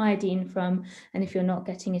getting your iodine from, and if you're not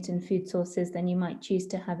getting it in food sources, then you might choose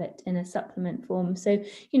to have it in a supplement form. So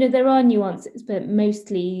there are nuances, but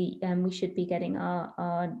mostly we should be getting our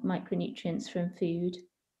micronutrients from food.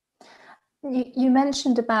 You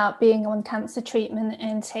mentioned about being on cancer treatment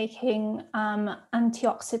and taking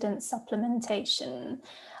antioxidant supplementation.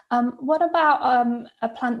 What about a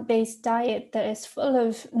plant-based diet that is full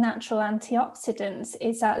of natural antioxidants?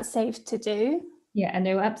 Is that safe to do? Yeah,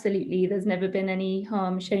 no, absolutely. There's never been any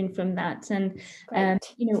harm shown from that. And,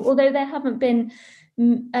 although there haven't been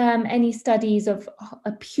any studies of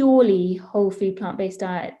a purely whole food plant-based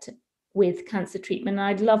diet with cancer treatment,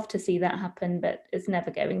 I'd love to see that happen, but it's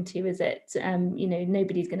never going to, is it?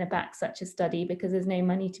 Nobody's going to back such a study because there's no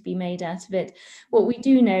money to be made out of it. What we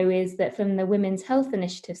do know is that from the Women's Health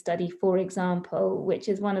Initiative study, for example, which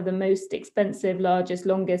is one of the most expensive, largest,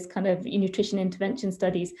 longest kind of nutrition intervention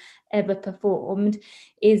studies ever performed,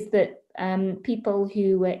 is that people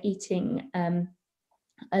who were eating a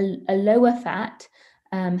lower fat,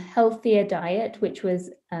 healthier diet, which was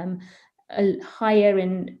higher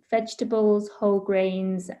in vegetables, whole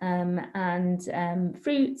grains, and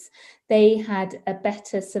fruits, they had a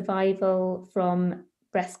better survival from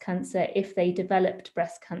breast cancer if they developed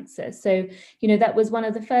breast cancer. So, that was one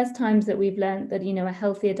of the first times that we've learned that, a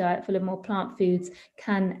healthier diet full of more plant foods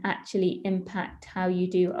can actually impact how you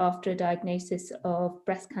do after a diagnosis of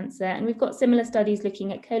breast cancer. And we've got similar studies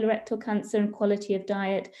looking at colorectal cancer and quality of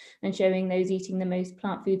diet, and showing those eating the most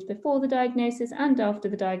plant foods before the diagnosis and after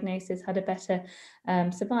the diagnosis had a better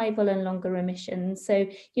survival and longer remission. So,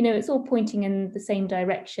 it's all pointing in the same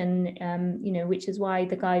direction, which is why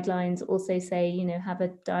the guidelines also say, have a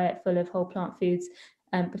diet full of whole plant foods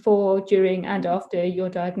before, during, and after your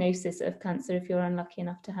diagnosis of cancer, if you're unlucky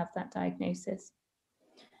enough to have that diagnosis.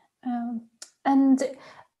 And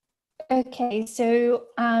okay, so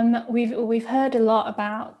we've heard a lot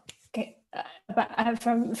about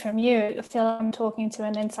from you. I feel I'm talking to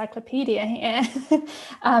an encyclopedia here.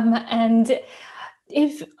 And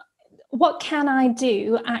what can I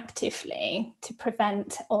do actively to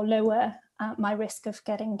prevent or lower my risk of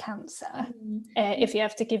getting cancer? If you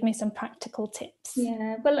have to give me some practical tips.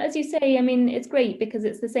 Yeah, well, as you say, I mean, it's great because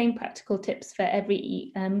it's the same practical tips for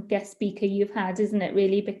every guest speaker you've had, isn't it,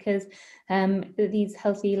 really? Because these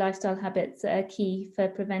healthy lifestyle habits are key for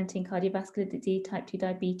preventing cardiovascular disease, type 2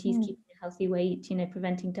 diabetes, keeping a healthy weight,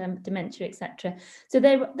 preventing dementia, etc. So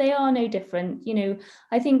they are no different.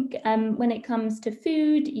 I think when it comes to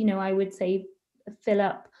food, I would say fill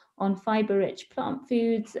up on fiber-rich plant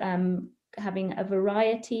foods, having a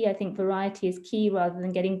variety. I think variety is key rather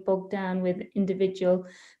than getting bogged down with individual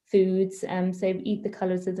foods. So eat the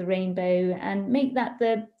colors of the rainbow and make that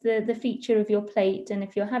the feature of your plate. And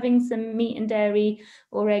if you're having some meat and dairy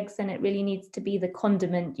or eggs, then it really needs to be the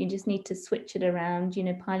condiment. You just need to switch it around,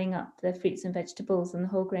 piling up the fruits and vegetables and the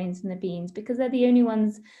whole grains and the beans, because they're the only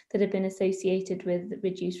ones that have been associated with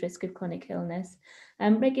reduced risk of chronic illness.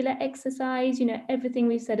 Regular exercise, everything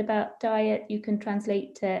we've said about diet, you can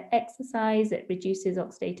translate to exercise. It reduces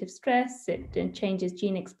oxidative stress, it changes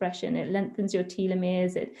gene expression, it lengthens your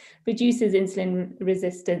telomeres, it reduces insulin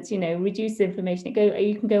resistance, reduces inflammation.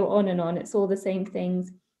 You can go on and on. It's all the same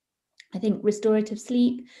things. I think restorative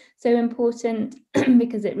sleep, so important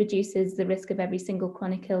because it reduces the risk of every single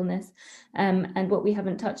chronic illness. And what we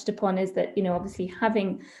haven't touched upon is that, obviously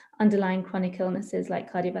having underlying chronic illnesses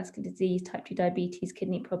like cardiovascular disease, type 2 diabetes,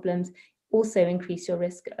 kidney problems, also increase your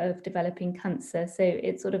risk of developing cancer. So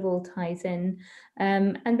it sort of all ties in.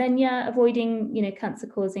 And then, avoiding, cancer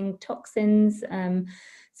causing toxins,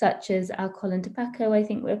 such as alcohol and tobacco, I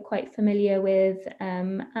think we're quite familiar with.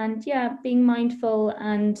 And being mindful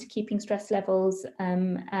and keeping stress levels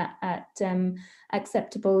at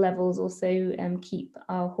acceptable levels also keep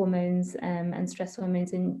our hormones and stress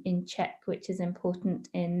hormones in check, which is important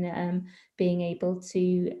in being able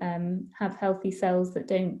to have healthy cells that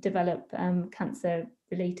don't develop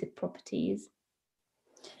cancer-related properties.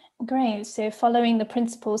 Great. So following the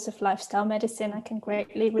principles of lifestyle medicine, I can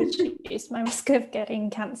greatly reduce my risk of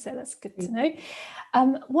getting cancer. That's good to know.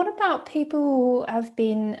 What about people who have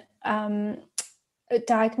been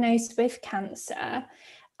diagnosed with cancer?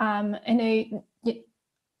 I know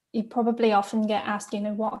you probably often get asked,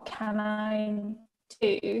 what can I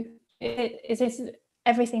do? Is this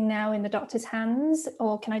everything now in the doctor's hands,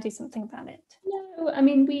 or can I do something about it? No, I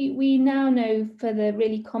mean, we now know for the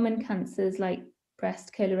really common cancers like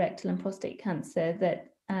breast, colorectal and prostate cancer that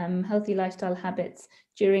healthy lifestyle habits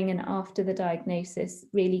during and after the diagnosis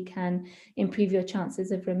really can improve your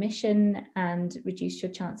chances of remission and reduce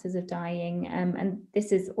your chances of dying. And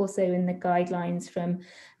this is also in the guidelines from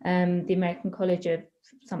the American College of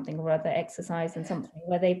something or other, exercise and something,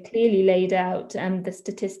 where they've clearly laid out the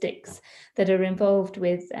statistics that are involved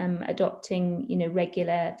with adopting,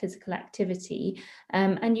 regular physical activity.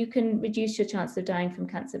 And you can reduce your chance of dying from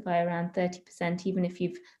cancer by around 30%, even if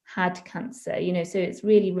you've had cancer, so it's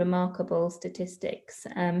really remarkable statistics.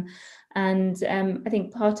 I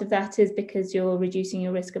think part of that is because you're reducing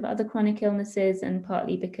your risk of other chronic illnesses, and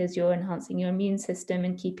partly because you're enhancing your immune system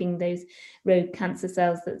and keeping those rogue cancer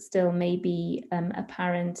cells that still may be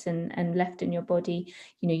apparent and left in your body,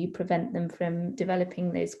 you prevent them from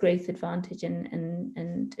developing those growth advantage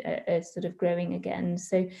and sort of growing again.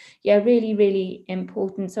 So really, really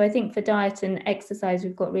important. So I think for diet and exercise,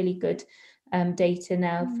 we've got really good data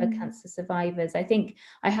now for cancer survivors. I think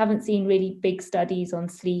I haven't seen really big studies on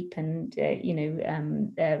sleep and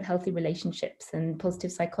healthy relationships and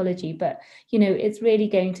positive psychology, but it's really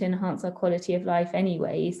going to enhance our quality of life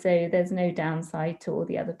anyway, so there's no downside to all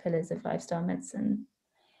the other pillars of lifestyle medicine.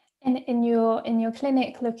 And in your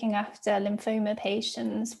clinic looking after lymphoma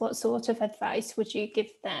patients, what sort of advice would you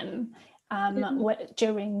give them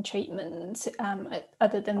during treatment,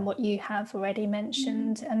 other than what you have already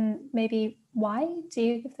mentioned, and maybe why do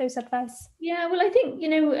you give those advice? Yeah, well, I think,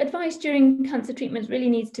 advice during cancer treatment really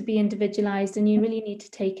needs to be individualized, and you really need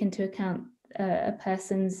to take into account a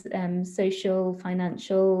person's social,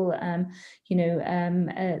 financial,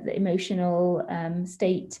 the emotional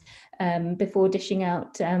state before dishing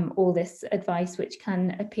out all this advice, which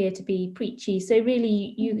can appear to be preachy. So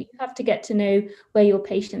really, you have to get to know where your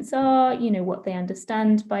patients are, what they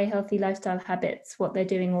understand by healthy lifestyle habits, what they're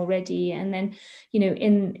doing already, and then,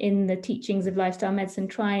 in the teachings of lifestyle medicine,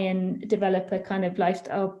 try and develop a kind of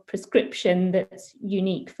lifestyle prescription that's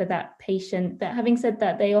unique for that patient. But having said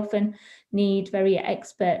that, they often need very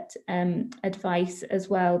expert advice as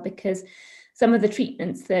well, because some of the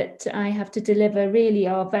treatments that I have to deliver really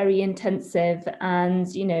are very intensive, and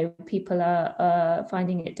people are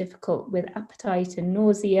finding it difficult with appetite and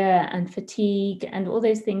nausea and fatigue and all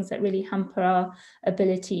those things that really hamper our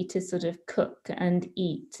ability to sort of cook and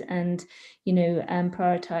eat and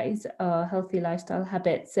prioritize our healthy lifestyle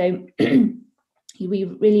habits. So we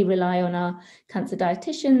really rely on our cancer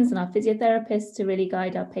dietitians and our physiotherapists to really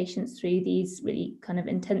guide our patients through these really kind of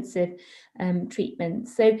intensive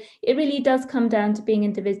treatments. So it really does come down to being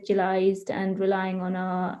individualized and relying on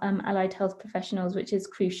our allied health professionals, which is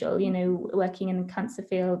crucial. Working in the cancer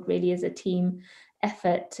field really is a team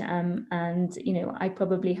effort, and I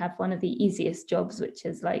probably have one of the easiest jobs, which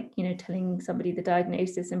is like telling somebody the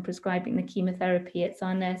diagnosis and prescribing the chemotherapy. It's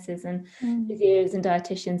our nurses and physios and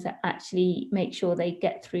dietitians that actually make sure they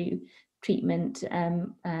get through treatment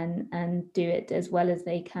and do it as well as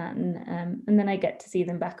they can, and then I get to see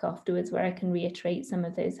them back afterwards, where I can reiterate some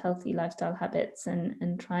of those healthy lifestyle habits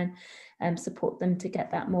and try and support them to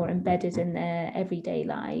get that more embedded in their everyday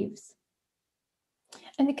lives.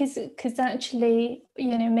 And because actually,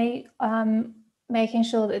 making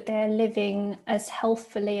sure that they're living as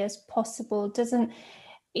healthfully as possible doesn't,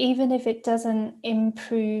 even if it doesn't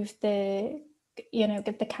improve the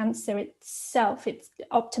cancer itself, it's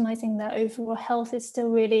optimizing their overall health is still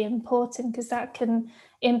really important, because that can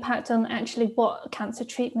impact on actually what cancer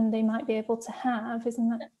treatment they might be able to have. Is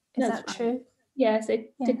that true? Yeah, so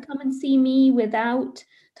Yeah. to come and see me without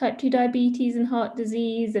type 2 diabetes and heart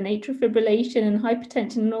disease and atrial fibrillation and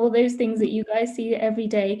hypertension and all those things that you guys see every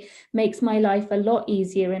day makes my life a lot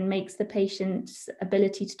easier and makes the patient's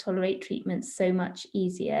ability to tolerate treatments so much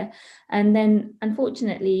easier. And then,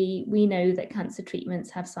 unfortunately, we know that cancer treatments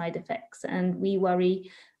have side effects, and we worry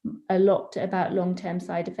a lot about long-term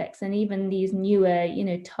side effects. And even these newer,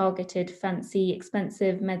 targeted, fancy,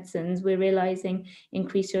 expensive medicines, we're realizing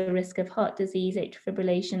increase your risk of heart disease, atrial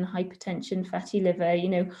fibrillation, hypertension, fatty liver,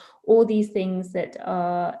 all these things that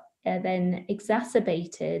are then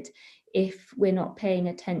exacerbated if we're not paying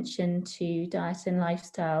attention to diet and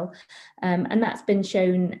lifestyle. And that's been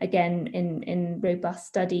shown again in robust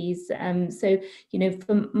studies. So,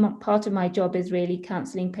 part of my job is really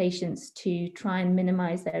counselling patients to try and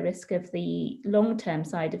minimise their risk of the long-term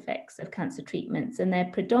side effects of cancer treatments. And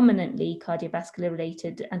they're predominantly cardiovascular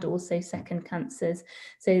related and also second cancers.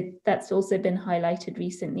 So that's also been highlighted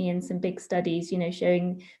recently in some big studies,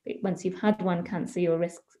 showing that once you've had one cancer, your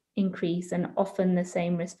risks increase, and often the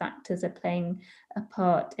same risk factors are playing a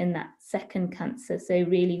part in that second cancer. So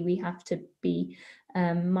really we have to be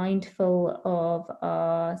mindful of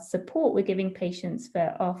our support we're giving patients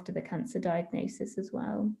for after the cancer diagnosis as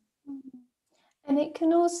well. And it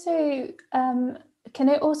can also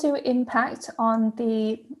impact on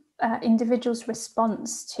the individual's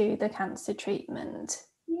response to the cancer treatment?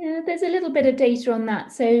 Yeah, there's a little bit of data on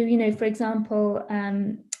that. So, for example,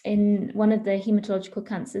 in one of the hematological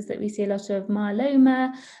cancers that we see a lot of,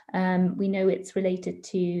 myeloma, we know it's related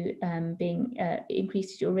to being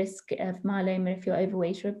increases your risk of myeloma if you're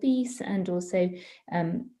overweight or obese, and also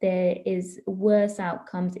there is worse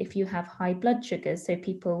outcomes if you have high blood sugars. So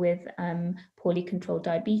people with poorly controlled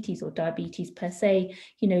diabetes or diabetes per se,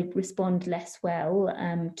 respond less well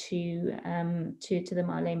to the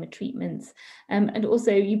myeloma treatments. And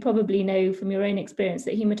also, you probably know from your own experience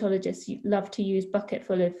that hematologists love to use bucket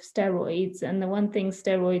full of steroids, and the one thing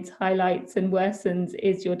steroids highlights and worsens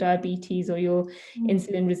is your diabetes or your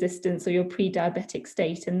insulin resistance or your pre-diabetic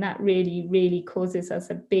state, and that really, really causes us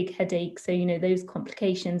a big headache. So those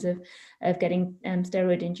complications of getting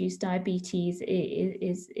steroid-induced diabetes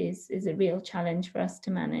is a real challenge for us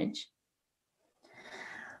to manage.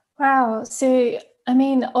 Wow. So, I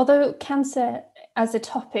mean, although cancer as a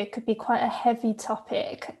topic could be quite a heavy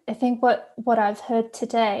topic, I think what I've heard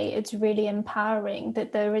today, it's really empowering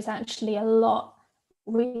that there is actually a lot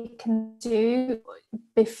we can do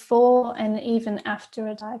before and even after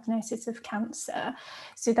a diagnosis of cancer.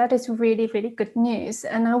 So that is really, really good news.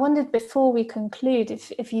 And I wondered, before we conclude,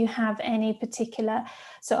 if you have any particular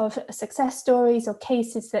sort of success stories or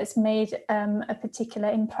cases that's made a particular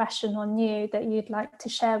impression on you that you'd like to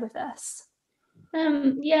share with us.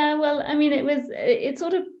 Yeah, well, I mean, it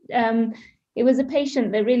was a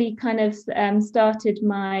patient that really kind of started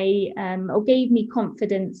or gave me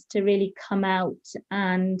confidence to really come out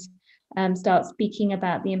and start speaking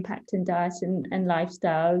about the impact in diet and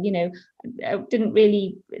lifestyle. I didn't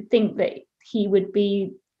really think that he would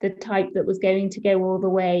be the type that was going to go all the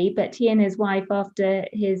way, but he and his wife, after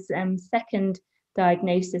his second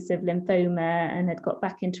diagnosis of lymphoma and had got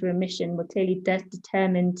back into remission, were clearly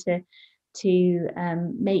determined to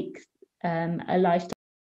make a lifestyle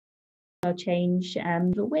change.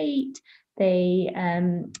 The weight, they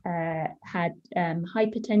had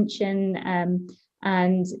hypertension,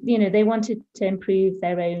 and they wanted to improve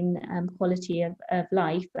their own quality of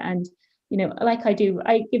life. And like I do,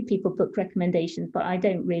 I give people book recommendations, but I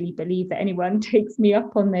don't really believe that anyone takes me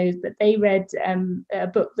up on those. But they read a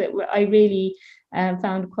book that I really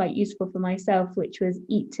found quite useful for myself, which was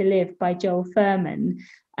Eat to Live by Joel Fuhrman.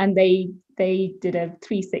 And they did a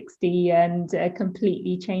 360 and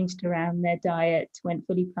completely changed around their diet, went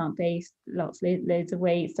fully plant-based, loads of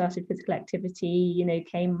weight, started physical activity,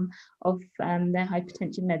 came off their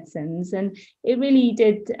hypertension medicines. And it really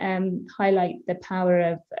did highlight the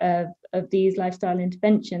power of these lifestyle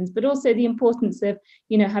interventions, but also the importance of,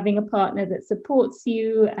 having a partner that supports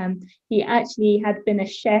you. He actually had been a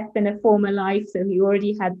chef in a former life, so he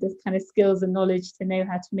already had this kind of skills and knowledge to know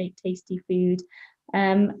how to make tasty food.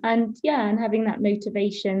 And having that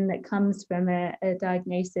motivation that comes from a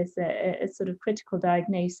diagnosis, a sort of critical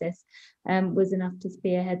diagnosis, was enough to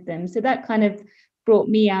spearhead them. So that kind of brought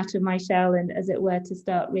me out of my shell, and, as it were, to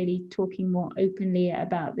start really talking more openly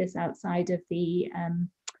about this outside of the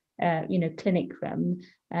clinic room,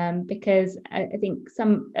 because I think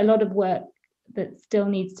a lot of work that still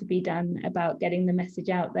needs to be done about getting the message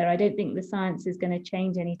out there. I don't think the science is going to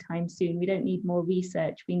change anytime soon. We don't need more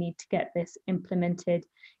research. We need to get this implemented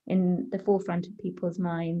in the forefront of people's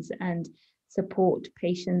minds and support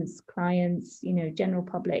patients, clients, general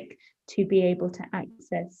public to be able to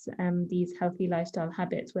access these healthy lifestyle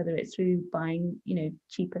habits, whether it's through buying,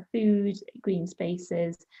 cheaper food, green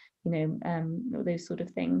spaces, those sort of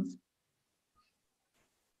things.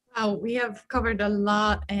 Wow, we have covered a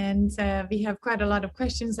lot, and we have quite a lot of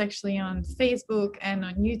questions actually on Facebook and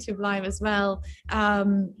on YouTube Live as well.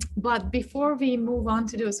 But before we move on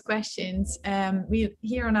to those questions, we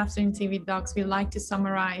here on Afternoon Tea with Docs, we like to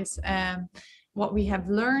summarize what we have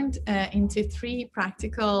learned into 3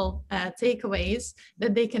 practical takeaways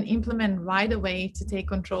that they can implement right away to take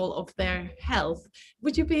control of their health.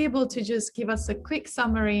 Would you be able to just give us a quick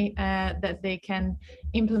summary that they can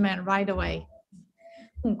implement right away?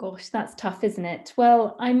 Oh gosh, that's tough, isn't it?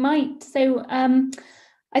 Well, I might. So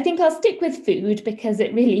I think I'll stick with food because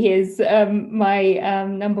it really is my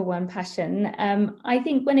number one passion. I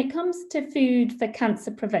think when it comes to food for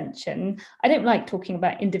cancer prevention, I don't like talking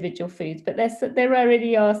about individual foods, but there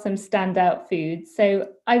already are some standout foods. So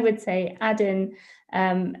I would say add in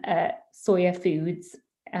soya foods.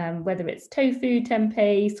 Whether it's tofu,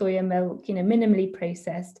 tempeh, soya milk, minimally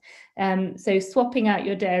processed. So swapping out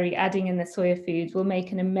your dairy, adding in the soya foods will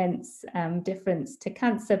make an immense difference to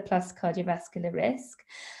cancer plus cardiovascular risk.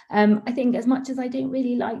 I think as much as I don't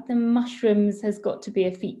really like them, mushrooms has got to be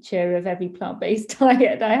a feature of every plant-based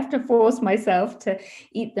diet. I have to force myself to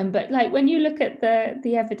eat them. But like when you look at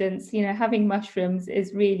the evidence, having mushrooms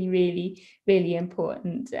is really, really, really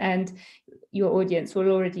important. And your audience will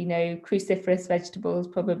already know cruciferous vegetables,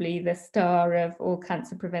 probably the star of all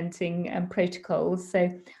cancer preventing protocols.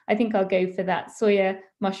 So I think I'll go for that. Soya,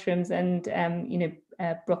 mushrooms, and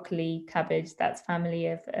broccoli, cabbage, that's family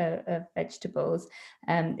of vegetables.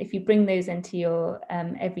 If you bring those into your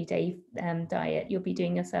everyday diet, you'll be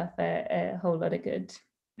doing yourself a whole lot of good.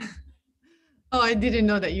 Oh, I didn't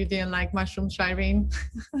know that you didn't like mushrooms, Shireen.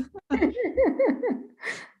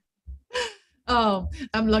 Oh,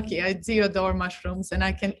 I'm lucky. I do adore mushrooms and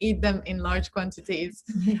I can eat them in large quantities.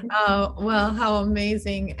 Well, how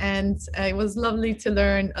amazing. And it was lovely to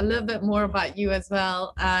learn a little bit more about you as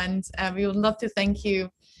well. And we would love to thank you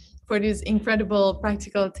for these incredible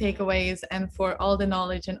practical takeaways and for all the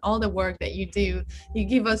knowledge and all the work that you do. You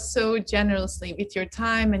give us so generously with your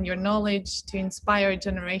time and your knowledge to inspire a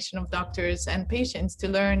generation of doctors and patients to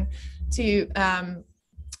learn to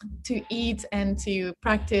eat and to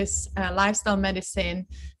practice lifestyle medicine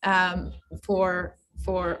for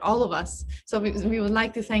all of us. So we would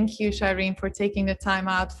like to thank you, Shireen, for taking the time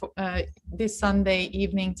out for, this Sunday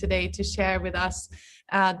evening today to share with us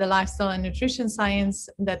the lifestyle and nutrition science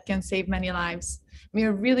that can save many lives. We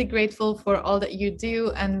are really grateful for all that you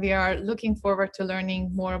do, and we are looking forward to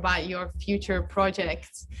learning more about your future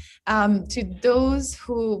projects. To those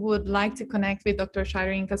who would like to connect with Dr.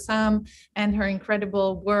 Shireen Kassam and her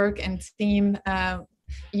incredible work and team,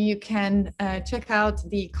 you can check out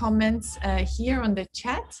the comments here on the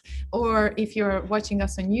chat, or if you're watching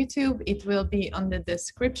us on YouTube, it will be on the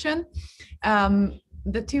description.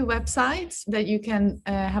 The 2 websites that you can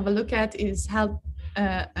have a look at is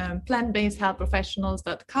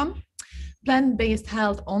plantbasedhealthprofessionals.com,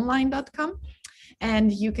 plantbasedhealthonline.com,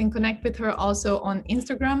 and you can connect with her also on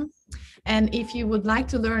Instagram. And if you would like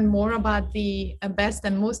to learn more about the best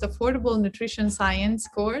and most affordable nutrition science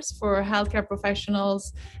course for healthcare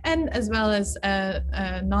professionals, and as well as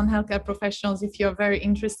non-healthcare professionals, if you're very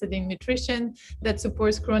interested in nutrition that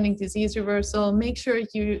supports chronic disease reversal, make sure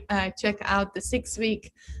you check out the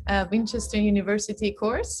 6-week Winchester University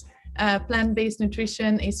course, Plant-Based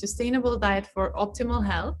Nutrition, a Sustainable Diet for Optimal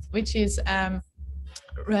Health, which is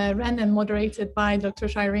run and moderated by Dr.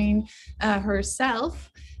 Shireen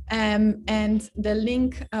herself. And the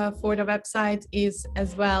link for the website is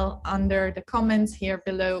as well under the comments here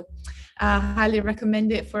below. Highly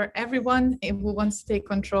recommend it for everyone who wants to take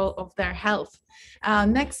control of their health.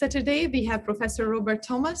 Next Saturday, we have Professor Robert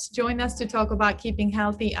Thomas join us to talk about keeping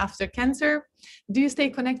healthy after cancer. Do stay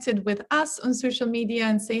connected with us on social media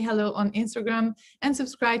and say hello on Instagram, and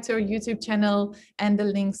subscribe to our YouTube channel, and the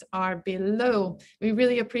links are below. We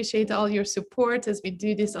really appreciate all your support as we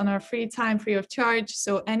do this on our free time, free of charge.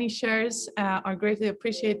 So any shares are greatly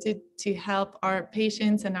appreciated to help our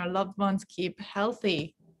patients and our loved ones keep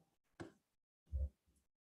healthy.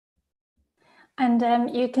 And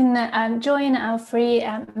you can join our free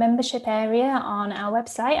membership area on our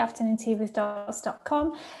website,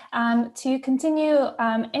 afternoonteawithdocs.com. to continue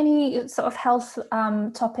any sort of health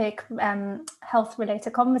topic,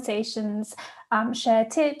 health-related conversations, share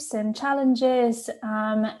tips and challenges,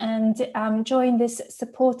 and join this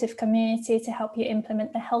supportive community to help you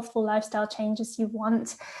implement the healthful lifestyle changes you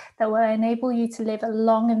want that will enable you to live a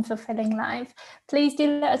long and fulfilling life. Please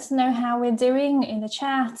do let us know how we're doing in the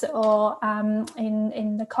chat or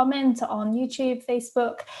in the comment on YouTube,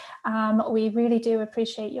 Facebook. We really do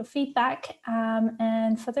appreciate your feedback.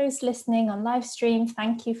 And for those listening on live stream,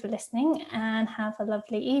 thank you for listening and have a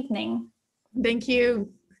lovely evening. Thank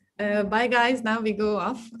you. Bye guys. Now we go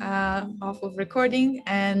off of recording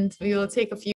and we will take a few